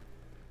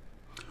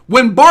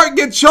 when Bart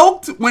gets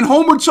choked, when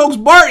Homer chokes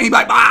Bart, and he's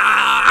like,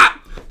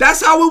 ah!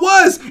 That's how it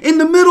was in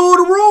the middle of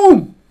the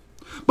room.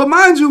 But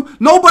mind you,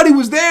 nobody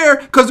was there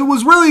because it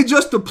was really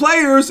just the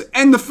players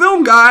and the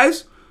film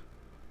guys.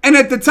 And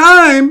at the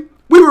time,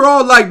 we were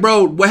all like,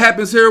 bro, what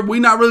happens here? We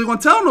not really going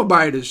to tell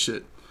nobody this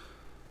shit.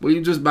 We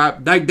just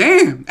like,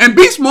 damn. And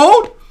Beast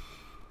Mode,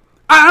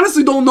 I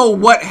honestly don't know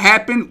what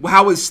happened,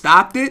 how it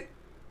stopped it.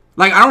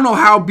 Like, I don't know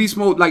how Beast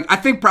Mode, like, I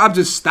think Prob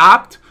just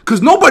stopped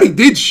because nobody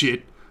did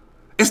shit.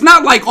 It's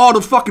not like all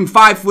the fucking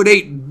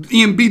 5'8"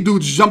 EMB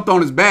dudes jumped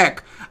on his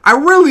back. I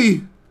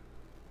really...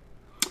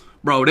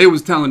 Bro, they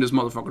was telling this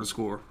motherfucker to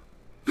score.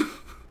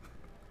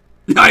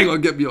 Y'all ain't gonna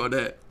get me on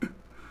that.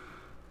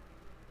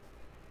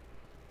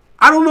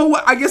 I don't know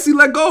what. I guess he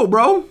let go,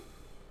 bro.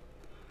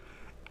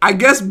 I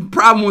guess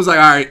Problem was like,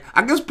 all right.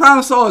 I guess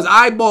Problem saw his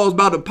eyeballs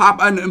about to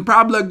pop and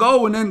Problem let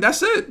go, and then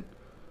that's it.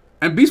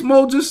 And Beast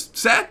Mode just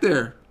sat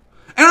there.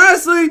 And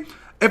honestly,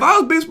 if I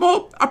was Beast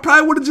Mode, I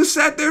probably would have just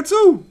sat there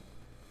too.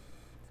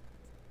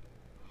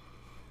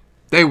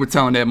 They were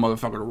telling that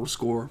motherfucker to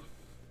score.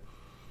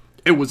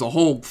 It was a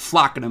whole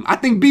flock of them. I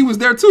think B was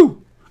there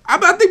too. I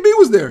think B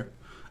was there.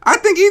 I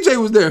think EJ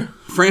was there.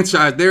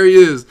 Franchise, there he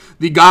is.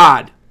 The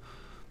God.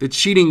 The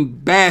cheating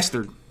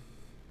bastard.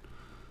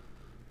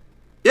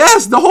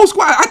 Yes, the whole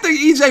squad. I think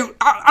EJ,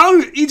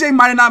 EJ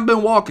might have not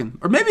been walking.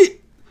 Or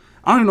maybe,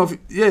 I don't even know if,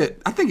 yeah,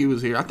 I think he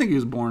was here. I think he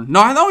was born.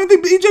 No, I don't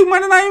think EJ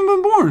might have not even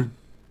been born.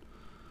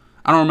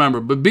 I don't remember,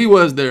 but B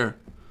was there.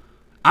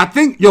 I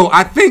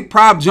think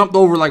Prob jumped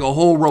over like a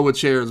whole row of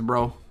chairs,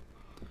 bro.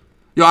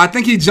 Yo, I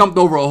think he jumped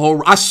over a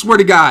whole... I swear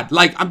to God.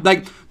 Like, I'm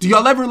like, do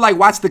y'all ever, like,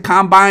 watch the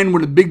combine where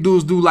the big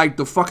dudes do, like,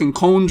 the fucking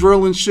cone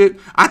drill and shit?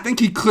 I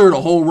think he cleared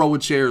a whole row of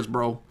chairs,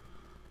 bro.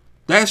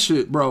 That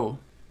shit, bro.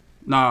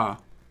 Nah,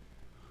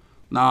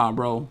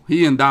 bro.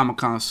 He and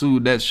Ndamukong Suh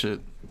that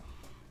shit.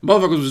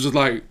 Motherfuckers was just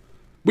like...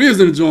 We was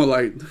in the joint,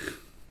 like...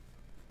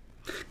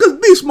 Because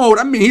Beast Mode,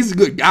 I mean, he's a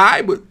good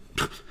guy, but...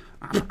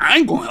 I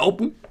ain't gonna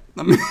help him.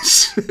 I mean,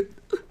 shit.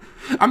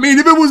 I mean,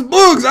 if it was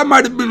Bugs, I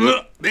might have been,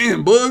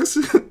 damn, Bugs,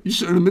 you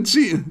shouldn't have been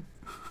cheating.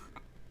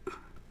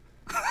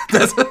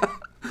 That's,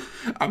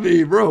 I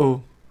mean,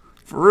 bro,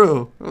 for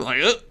real. I was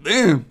like,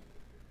 damn.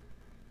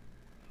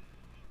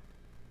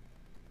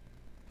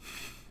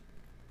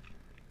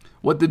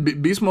 What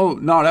did Beast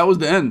Mode? No, that was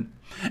the end.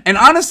 And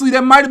honestly,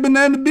 that might have been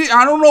the end of Beast.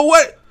 I don't know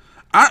what,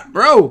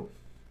 bro.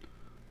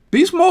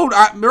 Beast Mode,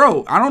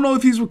 bro. I don't know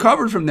if he's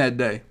recovered from that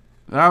day.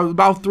 That was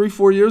about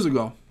 3-4 years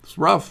ago. It's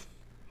rough.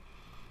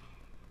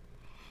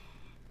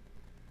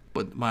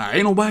 But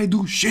ain't nobody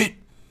do shit.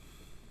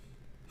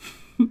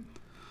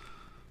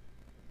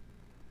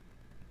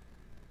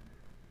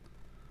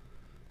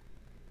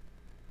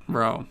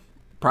 Bro,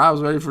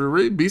 Prob's ready for the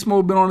rig. Beast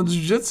Mode been on the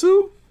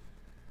jiu-jitsu?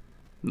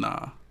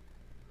 Nah.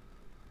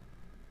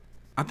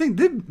 I think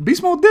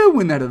Beast Mode did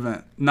win that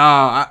event.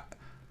 Nah.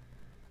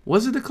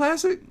 Was it the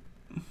Classic?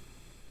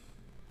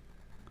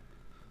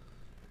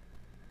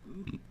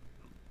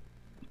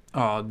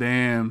 Oh,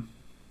 damn.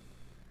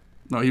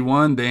 No, he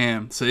won.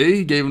 Damn. See,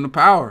 he gave him the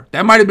power.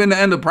 That might have been the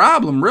end of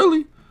Problem,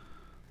 really.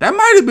 That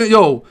might have been,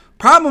 yo,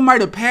 Problem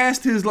might have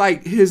passed his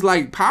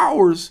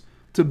powers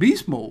to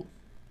Beast Mode.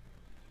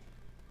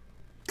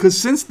 Cause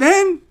since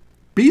then,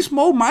 Beast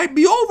Mode might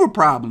be over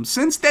Problem.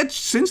 Since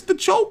the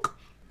choke.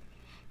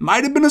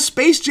 Might have been a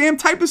Space Jam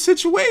type of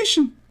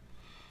situation.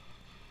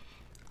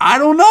 I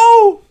don't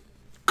know.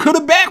 Could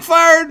have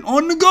backfired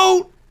on the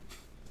GOAT.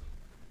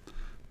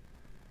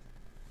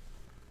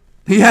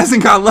 He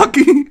hasn't got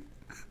lucky.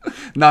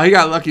 No, he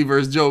got lucky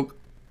versus Joke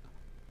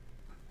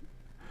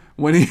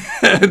when he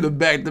had the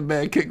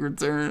back-to-back kick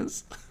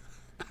returns.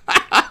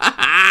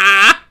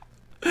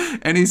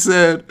 And he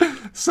said,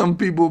 some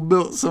people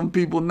built, some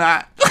people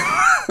not.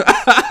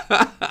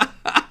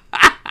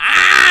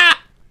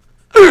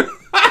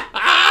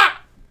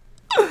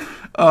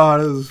 Oh,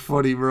 this is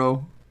funny,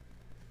 bro.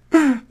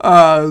 This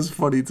is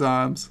funny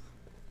times.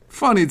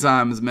 Funny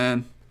times,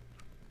 man.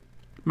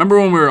 Remember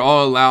when we were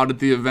all allowed at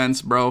the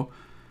events, bro?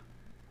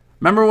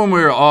 Remember when we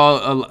were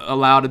all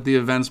allowed at the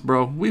events,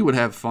 bro? We would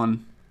have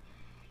fun.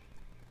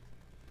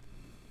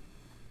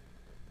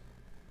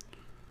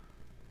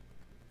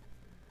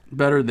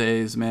 Better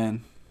days,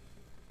 man.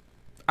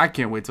 I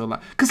can't wait till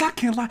because I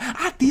can't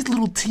lie. These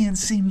little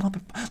TNC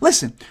motherfuckers.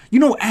 Listen, you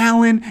know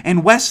Allen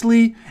and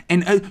Wesley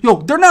and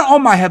yo, they're not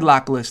on my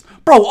headlock list,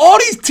 bro. All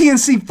these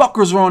TNC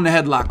fuckers are on the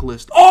headlock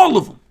list. All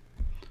of them.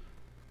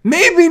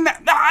 Maybe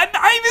not.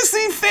 I even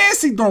seen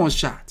Fancy throwing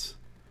shots.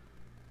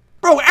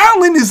 Bro,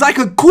 Allen is like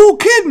a cool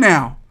kid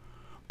now.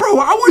 Bro,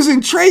 I was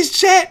in Trey's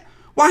chat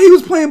while he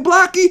was playing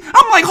Blocky.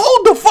 I'm like,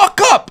 hold the fuck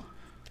up.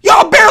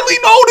 Y'all barely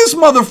know this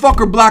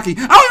motherfucker Blocky.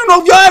 I don't even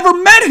know if y'all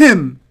ever met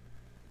him.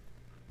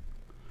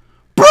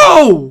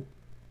 Bro.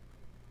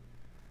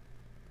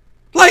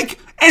 Like,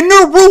 and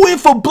they're rooting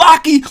for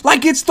Blocky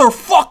like it's their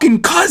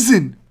fucking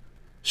cousin.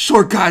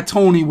 Short guy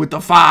Tony with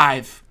the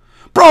 5.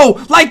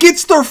 Bro, like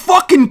it's their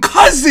fucking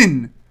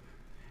cousin.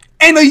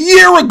 And a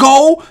year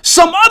ago,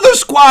 some other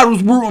squad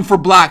was rooting for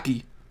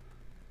Blocky.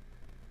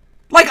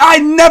 Like,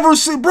 I've never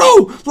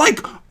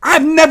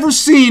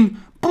seen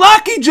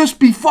Blocky just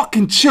be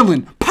fucking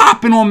chilling,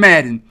 popping on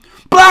Madden.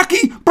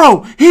 Blocky,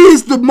 bro, he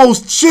is the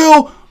most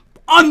chill,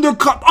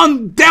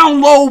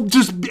 down low,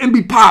 and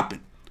be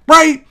popping,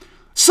 right?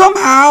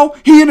 Somehow,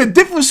 he in a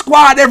different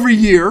squad every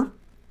year.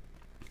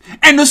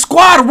 And the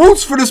squad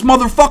roots for this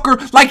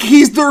motherfucker like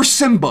he's their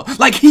Simba.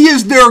 Like he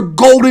is their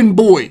golden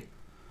boy.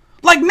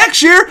 Like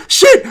next year,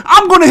 shit,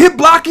 I'm going to hit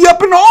Blocky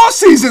up in the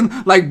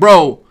offseason. Like,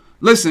 bro,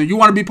 listen, you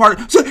want to be part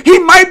of... So he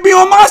might be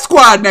on my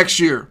squad next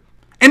year.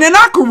 And then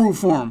I could root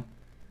for him.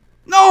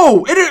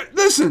 No,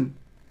 listen.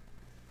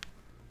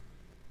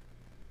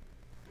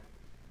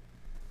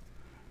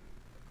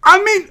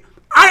 I mean,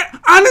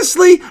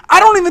 honestly, I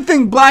don't even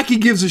think Blocky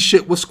gives a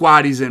shit what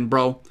squad he's in,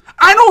 bro.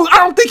 I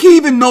don't think he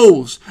even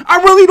knows.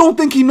 I really don't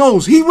think he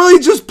knows. He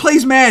really just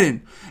plays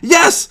Madden.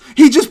 Yes,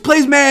 he just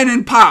plays Madden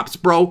and pops,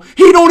 bro.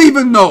 He don't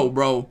even know,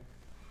 bro.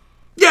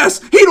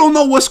 Yes, he don't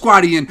know what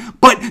squad he in.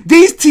 But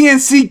these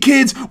TNC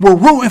kids were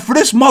rooting for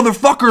this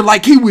motherfucker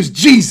like he was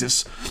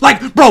Jesus.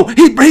 Like, bro,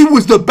 he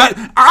was the best.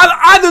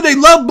 Either they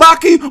love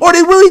Blocky or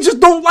they really just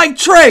don't like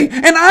Trey.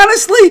 And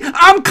honestly,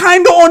 I'm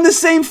kind of on the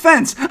same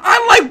fence.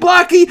 I like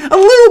Blocky a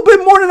little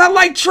bit more than I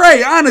like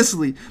Trey,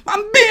 honestly.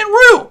 I'm being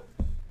real.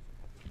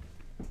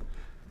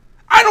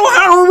 I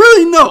don't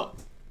really know.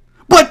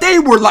 But they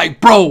were like,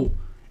 bro,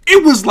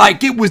 it was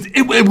like it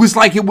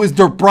was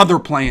their brother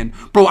playing.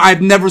 Bro,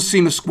 I've never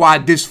seen a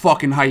squad this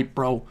fucking hype,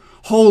 bro.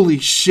 Holy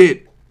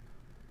shit.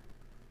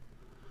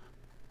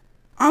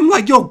 I'm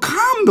like, yo,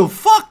 calm the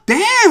fuck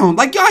down.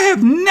 Like, y'all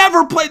have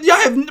never played.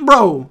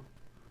 Bro.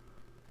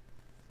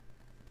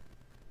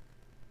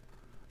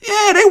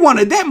 Yeah, they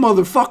wanted that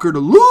motherfucker to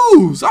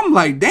lose. I'm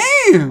like,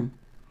 damn.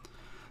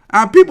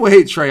 People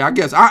hate Trey, I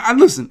guess. I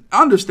listen,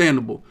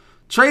 understandable.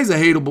 Trey's a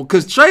hateable,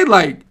 because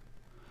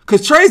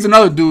Trey's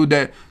another dude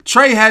that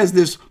Trey has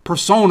this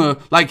persona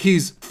like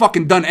he's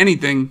fucking done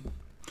anything.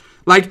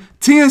 Like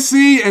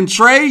TNC and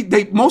Trey,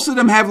 most of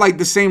them have like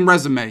the same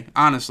resume,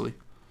 honestly.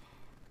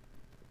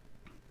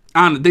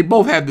 They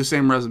both have the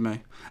same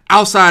resume.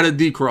 Outside of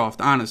D-Croft,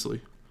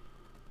 honestly.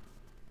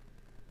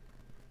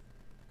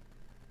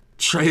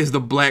 Trey is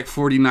the black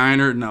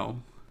 49er?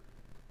 No.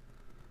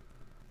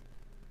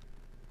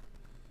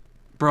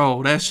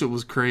 Bro, that shit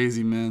was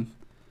crazy, man.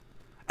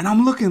 And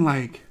I'm looking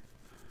like,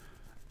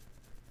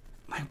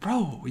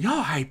 bro,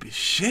 y'all hype as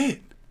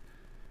shit.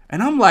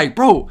 And I'm like,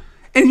 bro,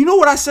 and you know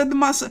what I said to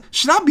myself?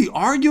 Should I be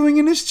arguing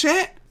in this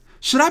chat?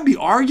 Should I be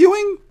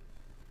arguing?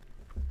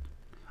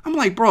 I'm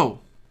like, bro,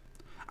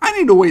 I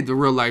need to wait to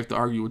real life to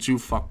argue with you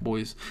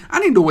fuckboys. I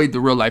need to wait to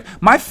real life.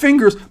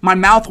 My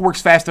mouth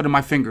works faster than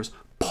my fingers.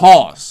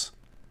 Pause.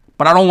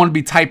 But I don't want to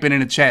be typing in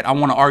the chat. I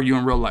want to argue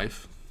in real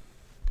life.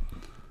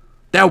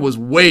 That was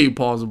way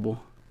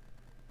plausible.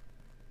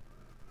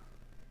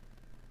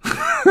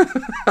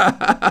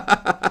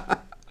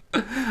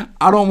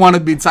 I don't want to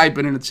be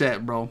typing in the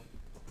chat, bro.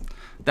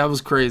 That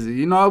was crazy.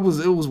 You know, it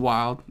was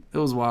wild. It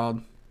was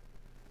wild.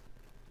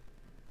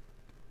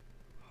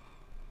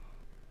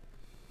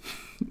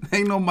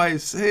 Ain't nobody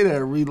say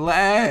that.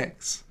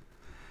 Relax.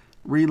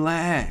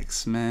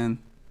 Relax, man.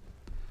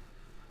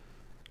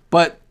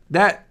 But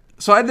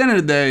so at the end of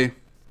the day,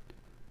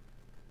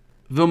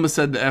 Vilma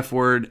said the F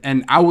word,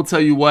 and I will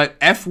tell you what,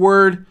 F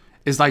word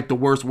is like the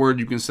worst word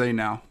you can say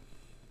now.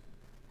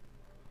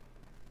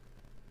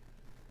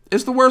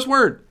 It's the worst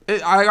word.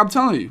 I'm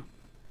telling you.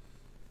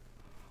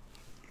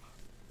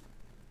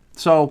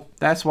 So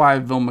that's why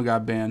Vilma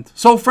got banned.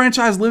 So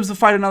franchise lives to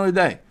fight another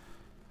day.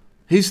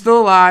 He's still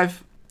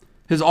alive.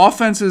 His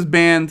offense is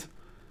banned.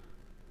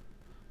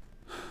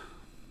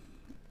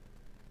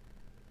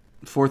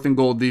 4th and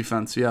goal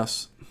defense,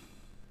 yes.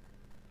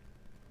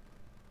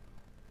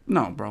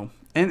 No, bro.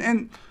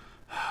 And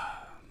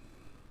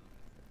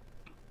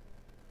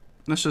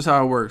that's just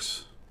how it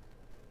works.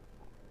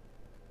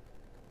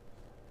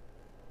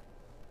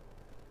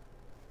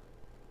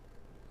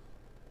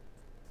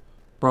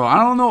 Bro, I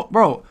don't know.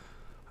 Bro,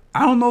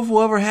 I don't know if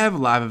we'll ever have a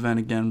live event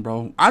again,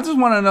 bro. I just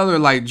want another,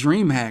 like,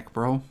 dream hack,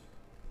 bro.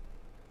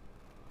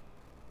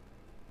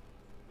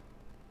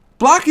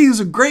 Blocky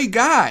is a great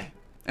guy.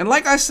 And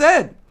like I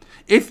said,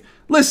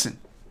 listen,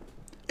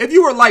 if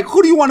you were like,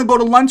 who do you want to go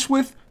to lunch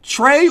with,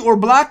 Trey or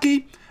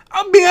Blocky?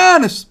 I'll be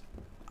honest.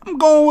 I'm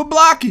going with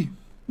Blocky.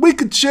 We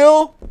could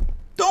chill.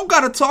 Don't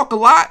gotta talk a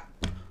lot.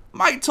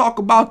 Might talk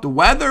about the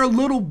weather a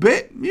little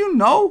bit, you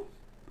know.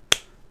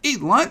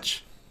 Eat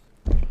lunch.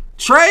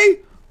 Trey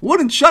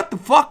wouldn't shut the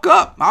fuck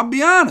up, I'll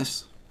be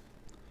honest.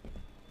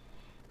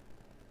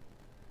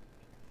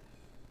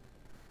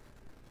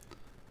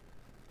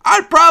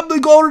 I'd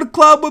probably go to the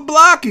club with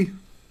Blocky.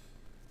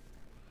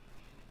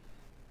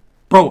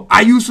 Bro,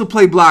 I used to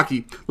play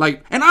Blocky.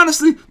 Like, and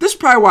honestly, this is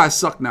probably why I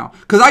suck now.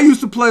 Because I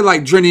used to play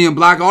like Drenny and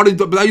Blocky. I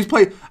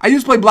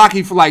used to play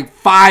Blocky for like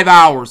 5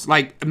 hours,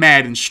 like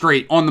Madden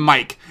straight on the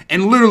mic.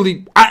 And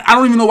literally, I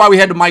don't even know why we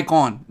had the mic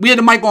on. We had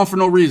the mic on for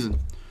no reason.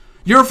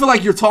 You ever feel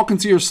like you're talking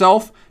to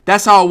yourself?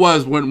 That's how it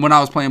was when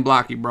I was playing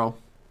Blocky, bro.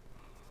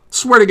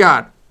 Swear to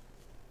God.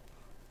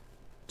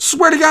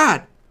 Swear to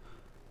God.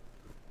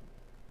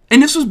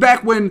 And this was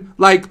back when,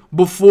 like,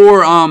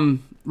 before,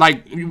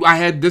 like, I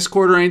had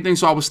Discord or anything,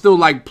 so I was still,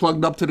 like,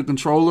 plugged up to the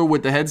controller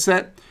with the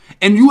headset.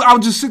 And I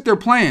would just sit there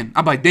playing.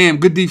 I'm like, damn,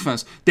 good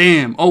defense.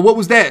 Damn. Oh, what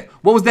was that?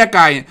 What was that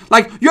guy in?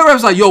 Like, you ever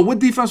was like, yo, what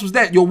defense was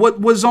that? Yo,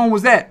 what zone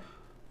was that?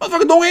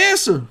 Motherfucker don't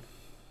answer.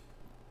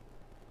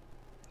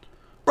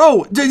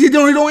 Bro, you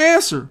don't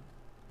answer.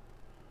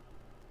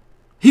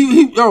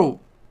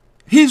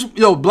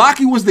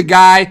 Blocky was the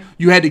guy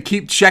you had to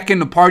keep checking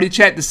the party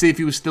chat to see if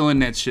he was still in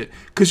that shit.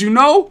 Cause you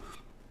know,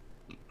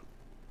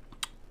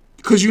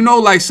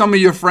 like some of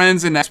your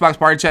friends in the Xbox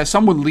party chat,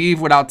 some would leave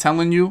without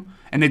telling you,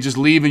 and they just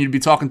leave and you'd be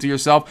talking to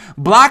yourself.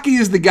 Blocky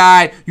is the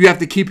guy you have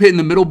to keep hitting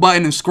the middle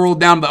button and scroll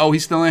down, but oh,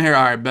 he's still in here?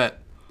 All right, bet.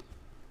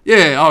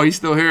 Yeah, oh, he's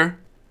still here.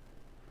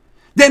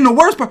 Then the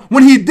worst part,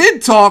 when he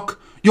did talk,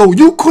 yo,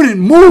 you couldn't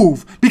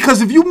move.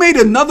 Because if you made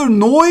another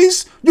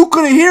noise, you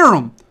couldn't hear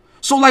him.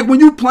 So, like, when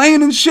you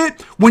playing and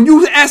shit, when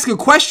you ask a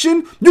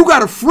question, you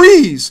gotta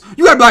freeze.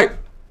 You gotta be like,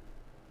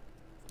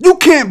 you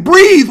can't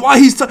breathe while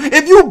he's talking.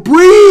 If you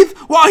breathe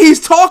while he's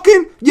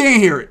talking, you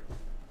ain't hear it.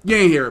 You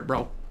ain't hear it,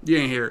 bro. You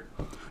ain't hear it.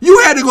 You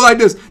had to go like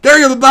this. There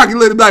you go, Blocky,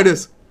 like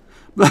this.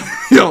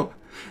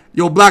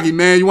 Yo, Blocky,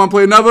 man, you wanna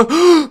play another?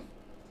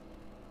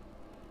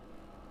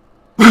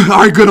 All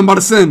right, good, I'm about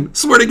to send.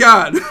 Swear to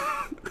God.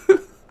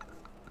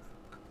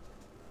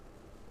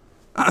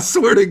 I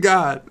swear to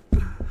God.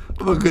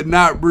 I could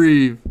not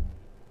breathe.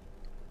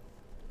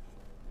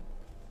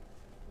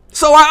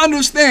 So I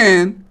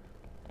understand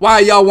why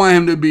y'all want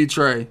him to be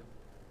Trey.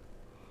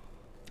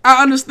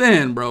 I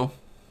understand, bro.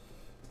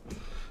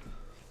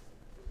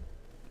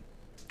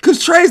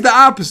 Because Trey's the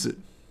opposite.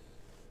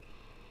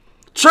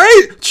 Trey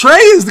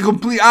is the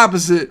complete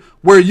opposite,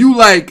 where you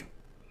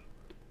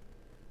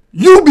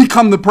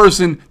become the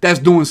person that's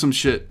doing some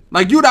shit.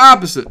 Like, you the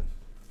opposite.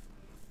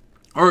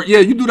 Or, yeah,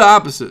 you do the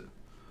opposite.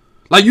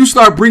 Like, you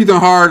start breathing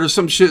hard or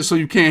some shit so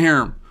you can't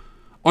hear him.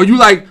 Or you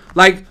like,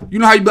 you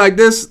know how you be like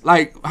this?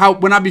 Like, how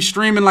when I be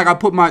streaming, like, I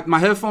put my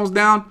headphones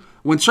down.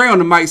 When Trey on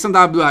the mic,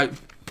 sometimes I be like...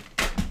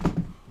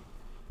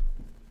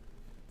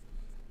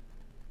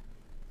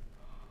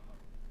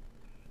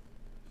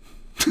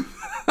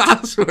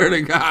 I swear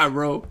to God,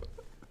 bro.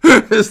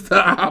 It's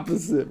the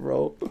opposite,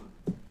 bro.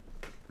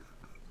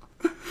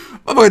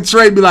 I'm gonna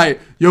Trey be like,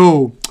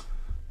 yo,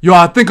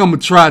 I think I'm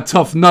gonna try a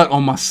tough nut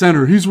on my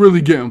center. He's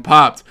really getting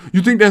popped.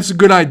 You think that's a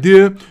good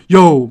idea?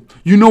 Yo,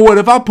 you know what?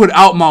 If I put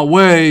out my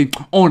way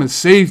on a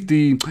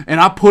safety and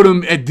I put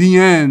him at the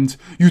end,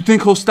 you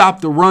think he'll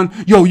stop the run?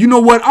 Yo, you know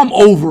what? I'm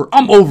over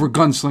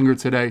Gunslinger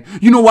today.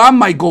 You know what? I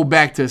might go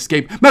back to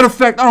Escape. Matter of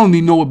fact, I don't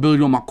need no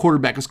ability on my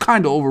quarterback. It's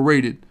kind of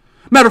overrated.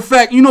 Matter of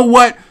fact, you know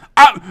what?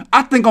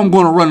 I think I'm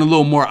gonna run a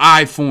little more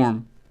I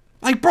form.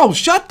 Like, bro,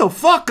 shut the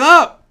fuck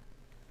up.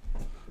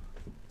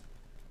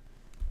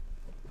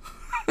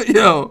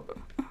 Yo.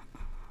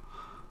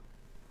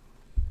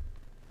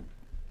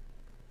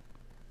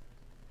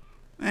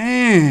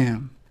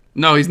 Damn.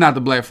 No, he's not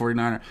the black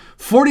 49er.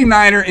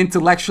 49er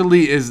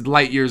intellectually is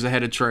light years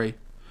ahead of Trey.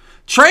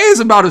 Trey is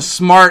about as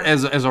smart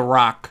as a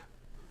rock.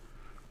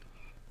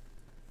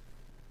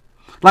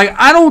 Like,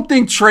 I don't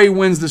think Trey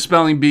wins the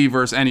spelling bee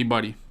versus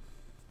anybody.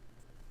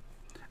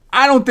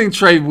 I don't think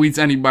Trey beats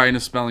anybody in the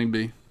spelling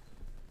bee.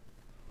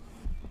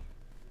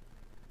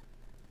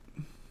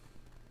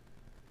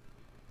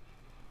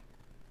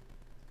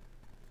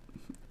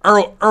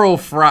 Earl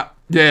Fry.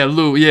 Yeah,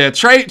 Lou. Yeah,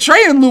 Trey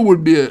and Lou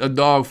would be a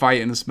dog fight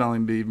in the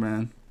spelling bee,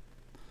 man.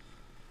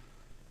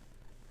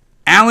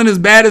 Allen is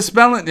bad at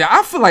spelling. Yeah,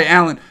 I feel like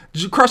Allen.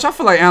 Crush, I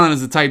feel like Allen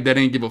is the type that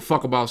ain't give a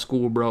fuck about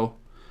school, bro.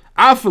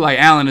 I feel like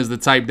Allen is the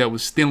type that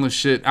was stealing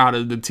shit out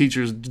of the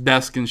teacher's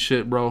desk and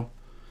shit, bro.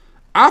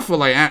 I feel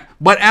like,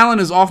 but Allen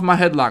is off my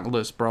headlock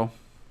list, bro.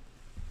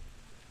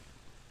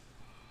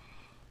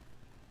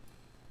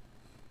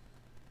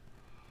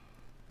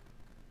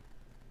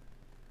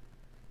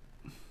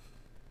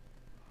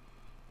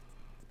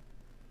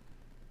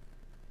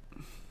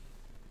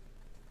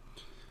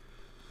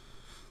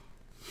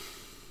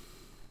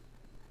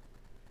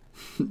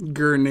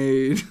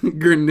 Grenade.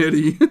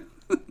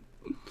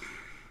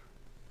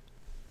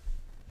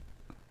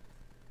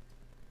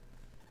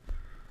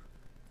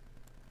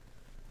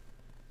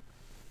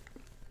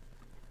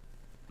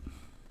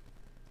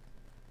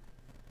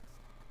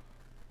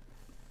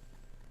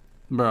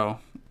 Bro.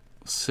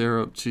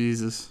 Syrup,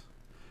 Jesus.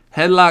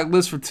 Headlock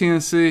list for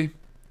TNC.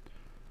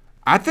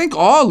 I think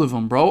all of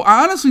them, bro.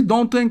 I honestly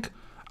don't think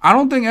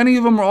any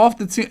of them are off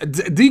the team.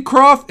 D.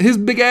 Croft, his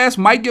big ass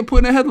might get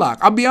put in a headlock.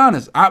 I'll be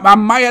honest. I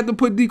might have to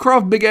put D.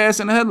 Croft big ass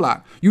in a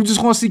headlock. You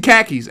just gonna see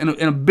khakis and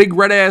a big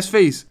red ass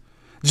face.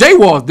 J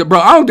Walls, bro.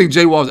 I don't think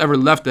J Walls ever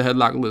left the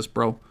headlock list,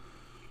 bro.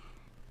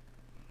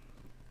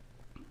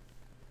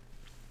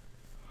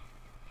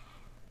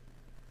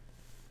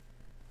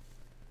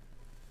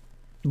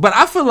 But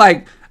I feel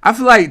like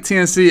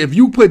TNC, if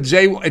you put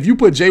J Wall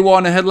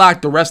in the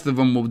headlock, the rest of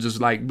them will just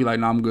like be like,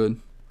 nah, I'm good.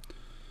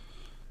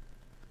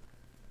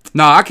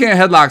 Nah, I can't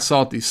headlock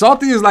Salty.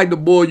 Salty is like the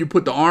boy you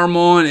put the arm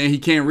on and he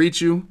can't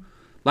reach you.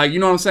 Like, you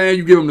know what I'm saying?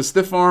 You give him the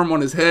stiff arm on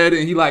his head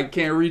and he like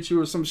can't reach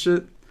you or some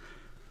shit.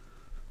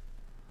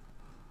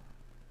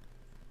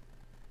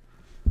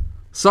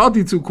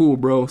 Salty too cool,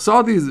 bro.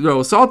 Salty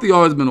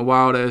always been a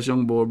wild ass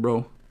young boy,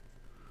 bro.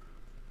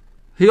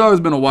 He always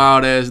been a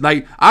wild ass.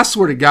 Like, I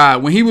swear to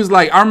God, when he was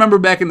like, I remember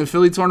back in the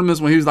Philly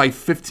tournaments when he was like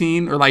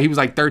 15 or like he was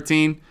like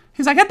 13.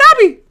 He's like, hey,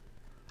 Dubby,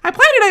 I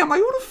played today. I'm like,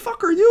 who the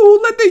fuck are you?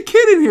 Who let their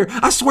kid in here?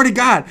 I swear to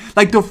God.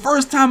 Like, the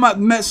first time I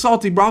met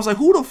Salty, bro, I was like,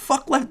 who the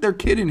fuck let their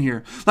kid in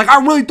here? Like, I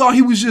really thought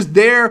he was just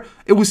there.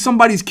 It was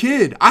somebody's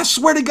kid. I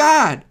swear to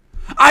God.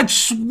 I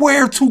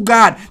swear to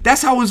God.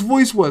 That's how his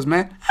voice was,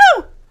 man.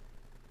 Oh,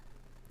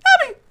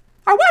 Dubby,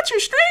 I watch your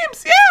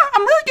streams. Yeah,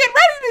 I'm really getting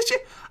ready this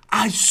shit.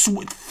 I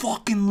swear,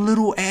 fucking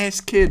little ass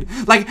kid.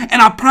 Like,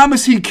 and I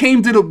promise he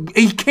came to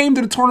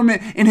the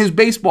tournament in his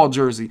baseball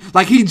jersey.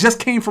 Like, he just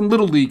came from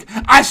Little League.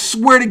 I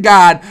swear to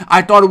God,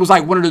 I thought it was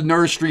like one of the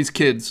Nerd Streets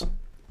kids.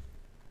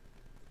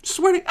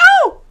 Swear to,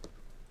 oh,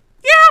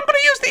 yeah, I'm gonna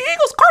use the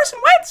Eagles. Carson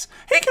Wentz,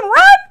 he can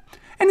run.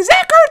 And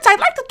Zach Ertz, I'd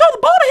like to throw the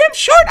ball to him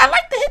short. I'd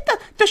like to hit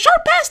the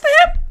short pass to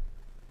him.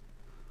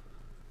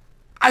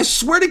 I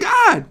swear to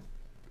God.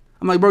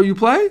 I'm like, bro, you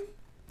play?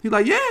 He's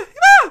like, yeah.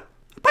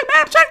 Play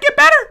Madden, I'm trying to get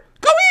better.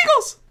 Go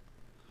Eagles.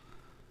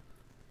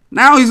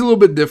 Now he's a little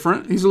bit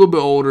different. He's a little bit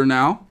older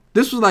now.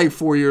 This was like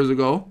 4 years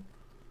ago.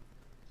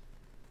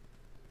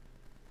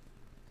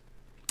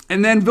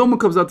 And then Vilma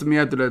comes up to me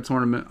after that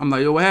tournament. I'm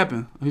like, yo, what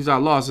happened? He's like, I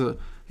lost.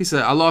 He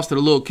said, I lost to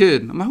the little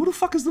kid. I'm like, who the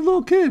fuck is the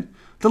little kid?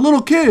 The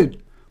little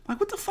kid. I'm like,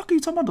 what the fuck are you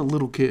talking about, the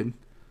little kid?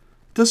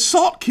 The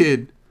Salt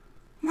kid.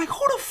 I'm like,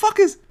 who the fuck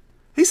is...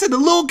 He said, the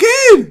little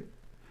kid.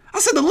 I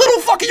said, the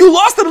little fucker, you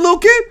lost to the little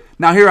kid?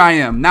 Now here I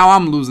am. Now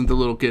I'm losing to the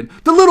little kid.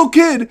 The little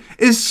kid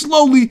is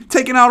slowly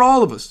taking out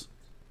all of us.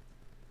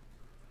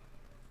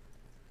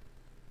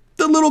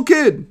 The little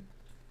kid.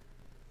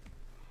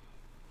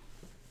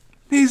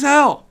 He's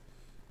hell.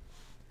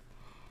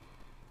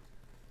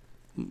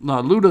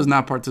 No, Lou does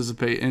not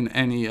participate in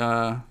any he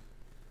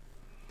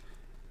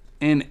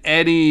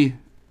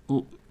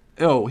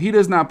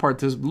does not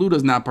participate. Lou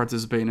does not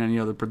participate in any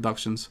other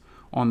productions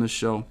on this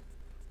show.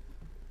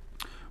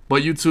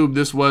 But YouTube,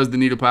 this was the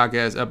Nita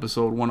Podcast,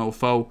 episode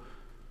 104.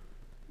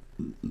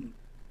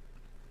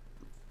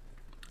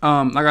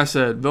 Like I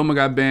said, Vilma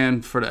got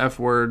banned for the F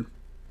word.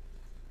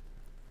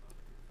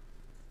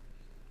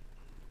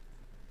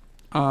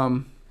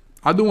 I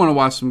do want to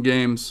watch some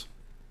games,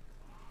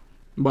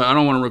 but I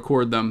don't want to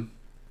record them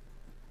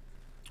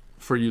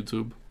for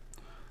YouTube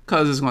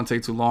because it's going to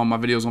take too long. My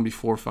video's going to be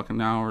 4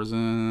 fucking hours.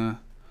 I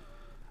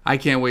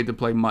can't wait to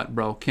play Mutt,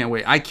 bro. Can't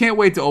wait. I can't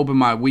wait to open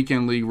my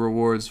weekend league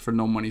rewards for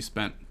no money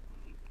spent.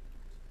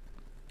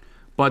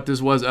 But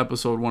this was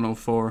episode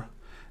 104.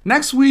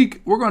 Next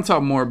week, we're going to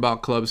talk more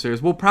about Club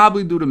Series. We'll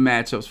probably do the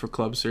matchups for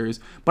Club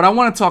Series. But I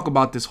want to talk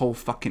about this whole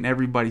fucking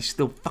everybody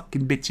still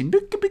fucking bitching. I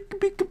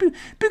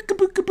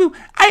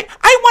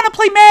want to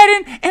play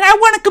Madden and I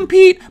want to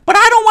compete, but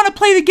I don't want to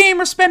play the game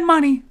or spend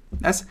money.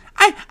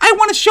 I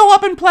want to show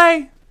up and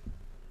play.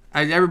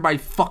 Everybody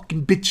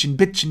fucking bitching.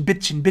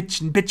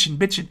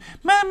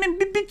 Mom,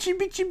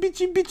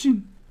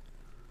 bitching.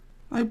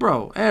 Like,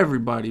 bro,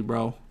 everybody,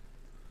 bro.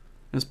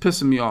 It's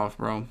pissing me off,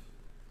 bro.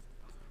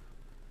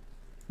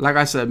 Like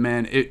I said,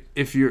 man,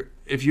 if you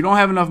don't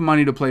have enough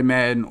money to play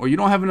Madden or you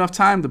don't have enough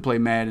time to play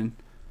Madden,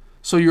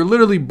 so you're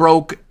literally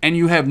broke and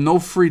you have no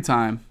free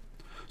time.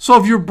 So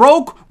if you're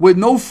broke with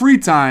no free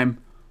time,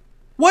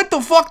 what the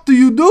fuck do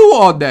you do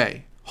all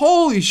day?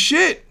 Holy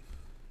shit.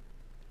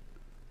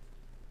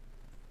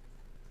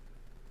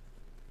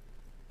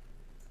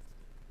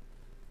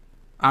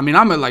 I mean,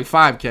 I'm at like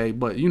 5K,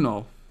 but you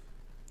know,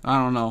 I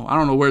don't know. I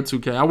don't know where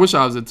 2K. I wish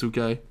I was at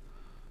 2K.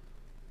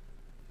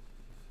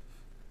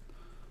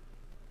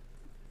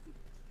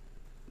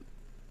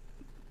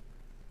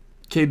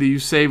 KD, you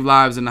saved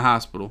lives in the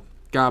hospital.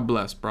 God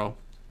bless, bro.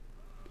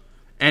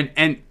 And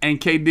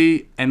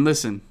KD, and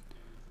listen,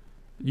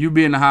 you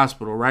be in the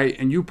hospital, right?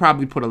 And you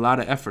probably put a lot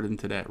of effort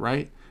into that,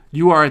 right?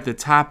 You are at the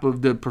top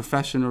of the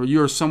profession, or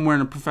you're somewhere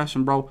in the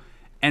profession, bro.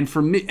 And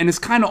for me, and it's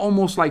kind of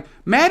almost like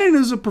Madden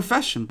is a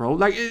profession, bro.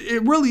 Like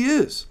it really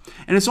is.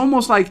 And it's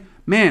almost like,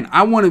 man,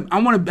 I want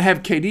to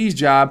have KD's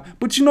job,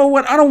 but you know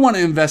what? I don't want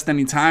to invest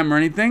any time or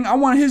anything. I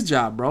want his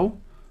job, bro. You know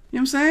what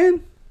I'm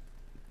saying?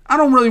 I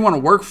don't really want to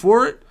work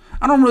for it.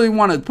 I don't really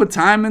want to put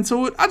time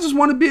into it. I just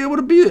want to be able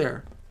to be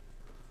there.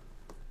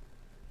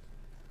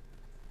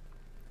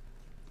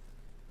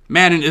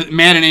 Madden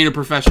ain't a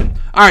profession.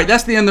 All right,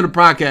 that's the end of the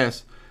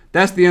podcast.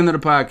 That's the end of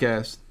the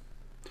podcast.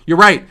 You're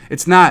right.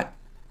 It's not.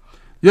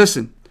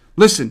 Listen.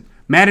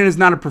 Madden is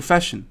not a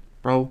profession,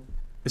 bro.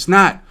 It's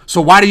not.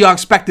 So why do y'all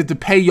expect it to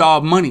pay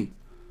y'all money?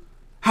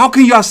 How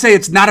can y'all say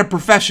it's not a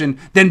profession,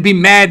 then be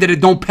mad that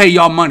it don't pay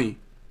y'all money?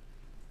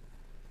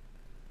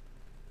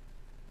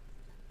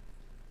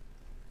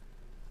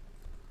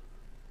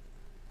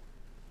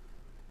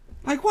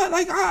 Like what?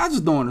 Like I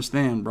just don't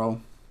understand,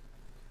 bro.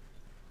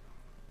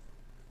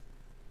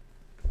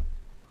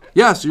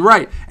 Yes, you're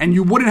right. And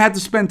you wouldn't have to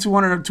spend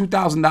 $200 or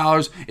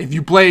 $2,000 if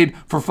you played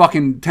for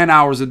fucking 10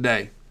 hours a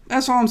day.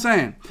 That's all I'm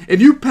saying.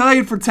 If you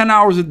played for 10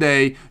 hours a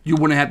day, you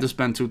wouldn't have to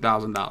spend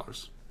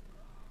 $2,000.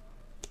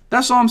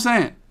 That's all I'm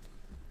saying.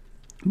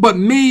 But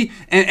me,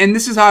 and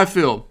this is how I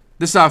feel.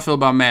 This is how I feel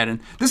about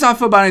Madden. This is how I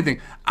feel about anything.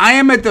 I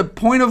am at the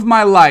point of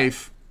my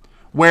life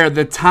where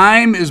the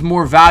time is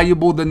more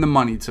valuable than the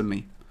money to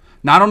me.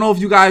 Now, I don't know if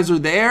you guys are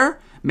there.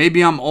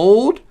 Maybe I'm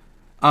old.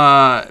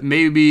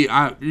 Maybe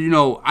I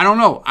don't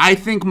know. I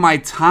think my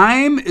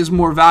time is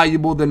more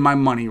valuable than my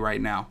money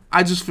right now.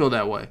 I just feel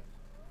that way.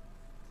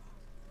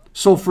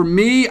 So for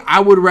me,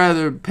 I would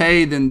rather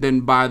pay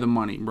than buy the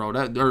money,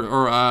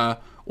 bro.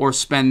 Or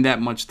spend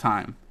that much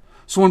time.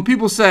 So when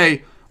people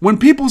say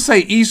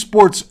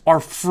esports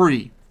are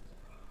free,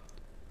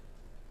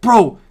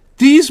 bro,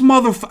 these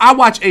I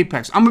watch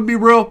Apex. I'm gonna be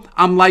real.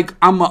 I'm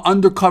an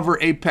undercover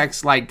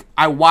Apex. Like,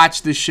 I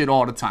watch this shit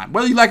all the time.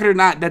 Whether you like it or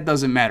not, that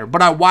doesn't matter.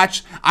 But I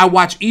watch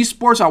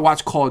esports. I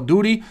watch Call of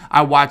Duty.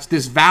 I watch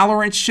this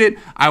Valorant shit.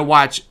 I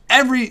watch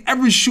every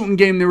shooting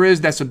game there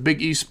is that's a big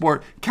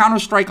esport.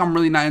 Counter-Strike, I'm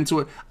really not into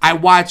it. I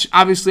watch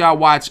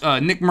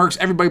Nick Merckx.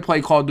 Everybody play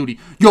Call of Duty.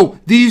 Yo,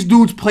 these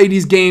dudes play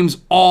these games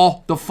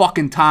all the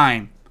fucking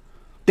time.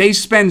 They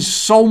spend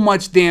so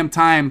much damn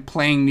time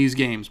playing these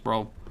games,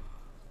 bro.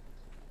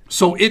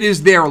 So it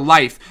is their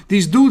life.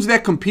 These dudes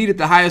that compete at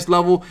the highest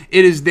level,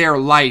 it is their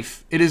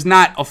life. It is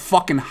not a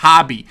fucking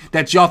hobby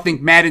that y'all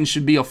think Madden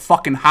should be a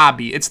fucking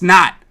hobby. It's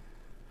not.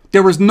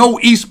 There is no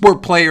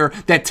esport player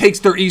that takes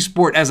their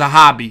esport as a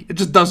hobby. It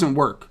just doesn't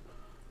work.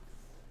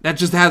 That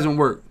just hasn't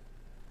worked.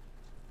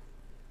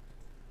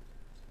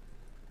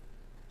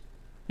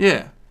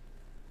 Yeah.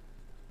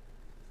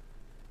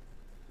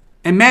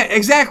 And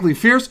exactly,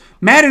 Fierce.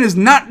 Madden is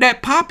not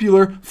that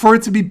popular for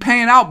it to be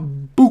paying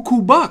out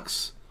buku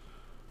bucks.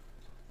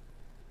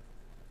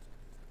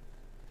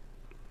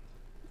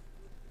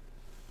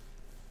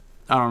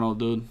 I don't know,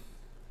 dude.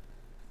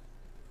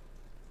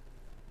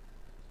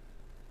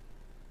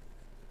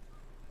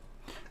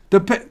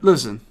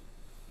 Listen.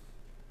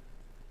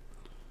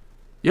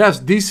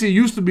 Yes, DC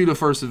used to be the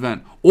first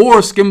event. Or,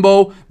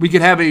 Skimbo, we could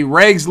have a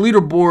Regs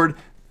leaderboard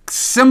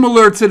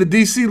similar to the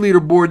DC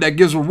leaderboard that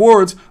gives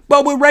rewards,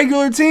 but with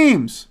regular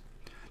teams.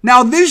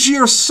 Now, this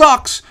year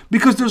sucks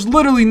because there's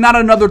literally not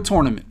another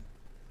tournament.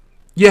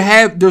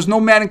 There's no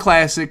Madden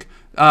Classic.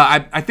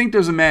 I think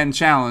there's a Madden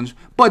Challenge,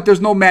 but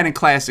there's no Madden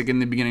Classic in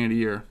the beginning of the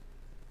year.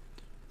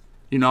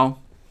 You know?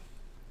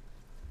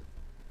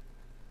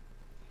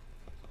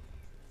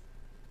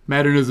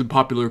 Madden isn't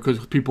popular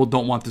because people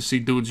don't want to see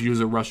dudes use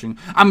it rushing.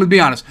 I'm going to be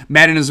honest.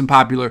 Madden isn't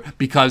popular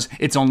because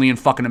it's only in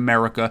fucking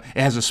America.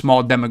 It has a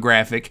small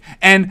demographic.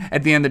 And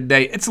at the end of the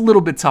day, it's a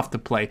little bit tough to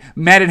play.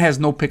 Madden has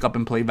no pick up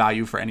and play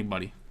value for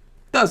anybody.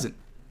 Doesn't.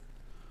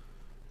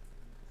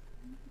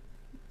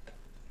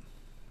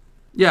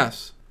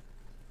 Yes.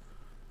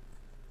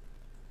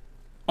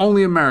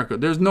 Only America.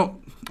 There's no...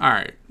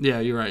 Alright. Yeah,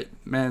 you're right.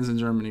 Madden's in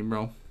Germany,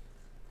 bro.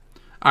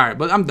 Alright,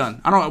 but I'm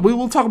done.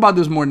 We'll talk about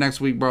this more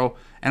next week, bro.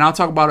 And I'll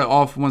talk about it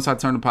off once I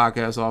turn the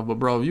podcast off. But,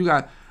 bro, you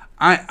got...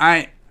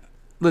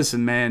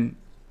 Listen, man.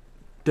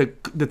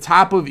 The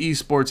top of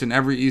esports in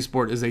every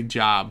esport is a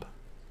job.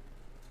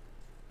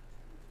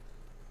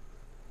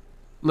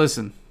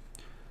 Listen.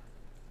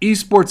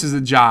 Esports is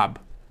a job.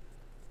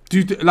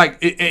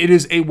 It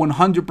is a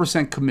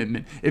 100%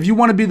 commitment. If you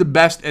want to be the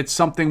best at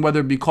something,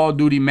 whether it be Call of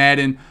Duty,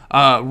 Madden,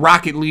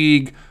 Rocket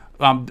League,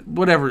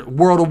 whatever,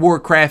 World of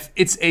Warcraft,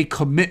 it's a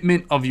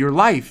commitment of your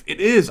life. It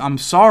is. I'm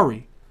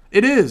sorry.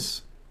 It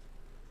is.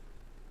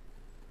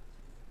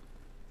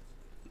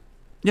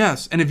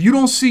 Yes. And if you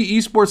don't see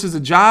esports as a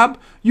job,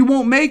 you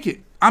won't make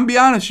it. I'm be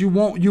honest, you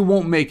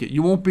won't make it.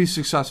 You won't be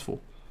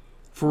successful.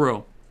 For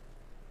real.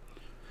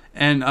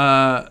 And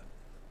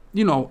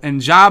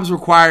and jobs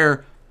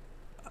require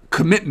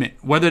commitment,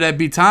 whether that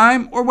be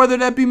time or whether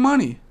that be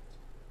money.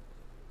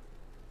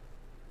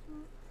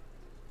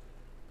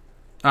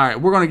 All right,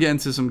 we're going to get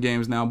into some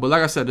games now. But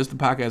like I said, this is the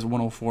podcast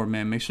 104,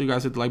 man. Make sure you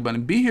guys hit the like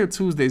button. Be here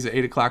Tuesdays at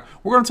 8 o'clock.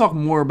 We're going to talk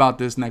more about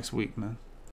this next week, man.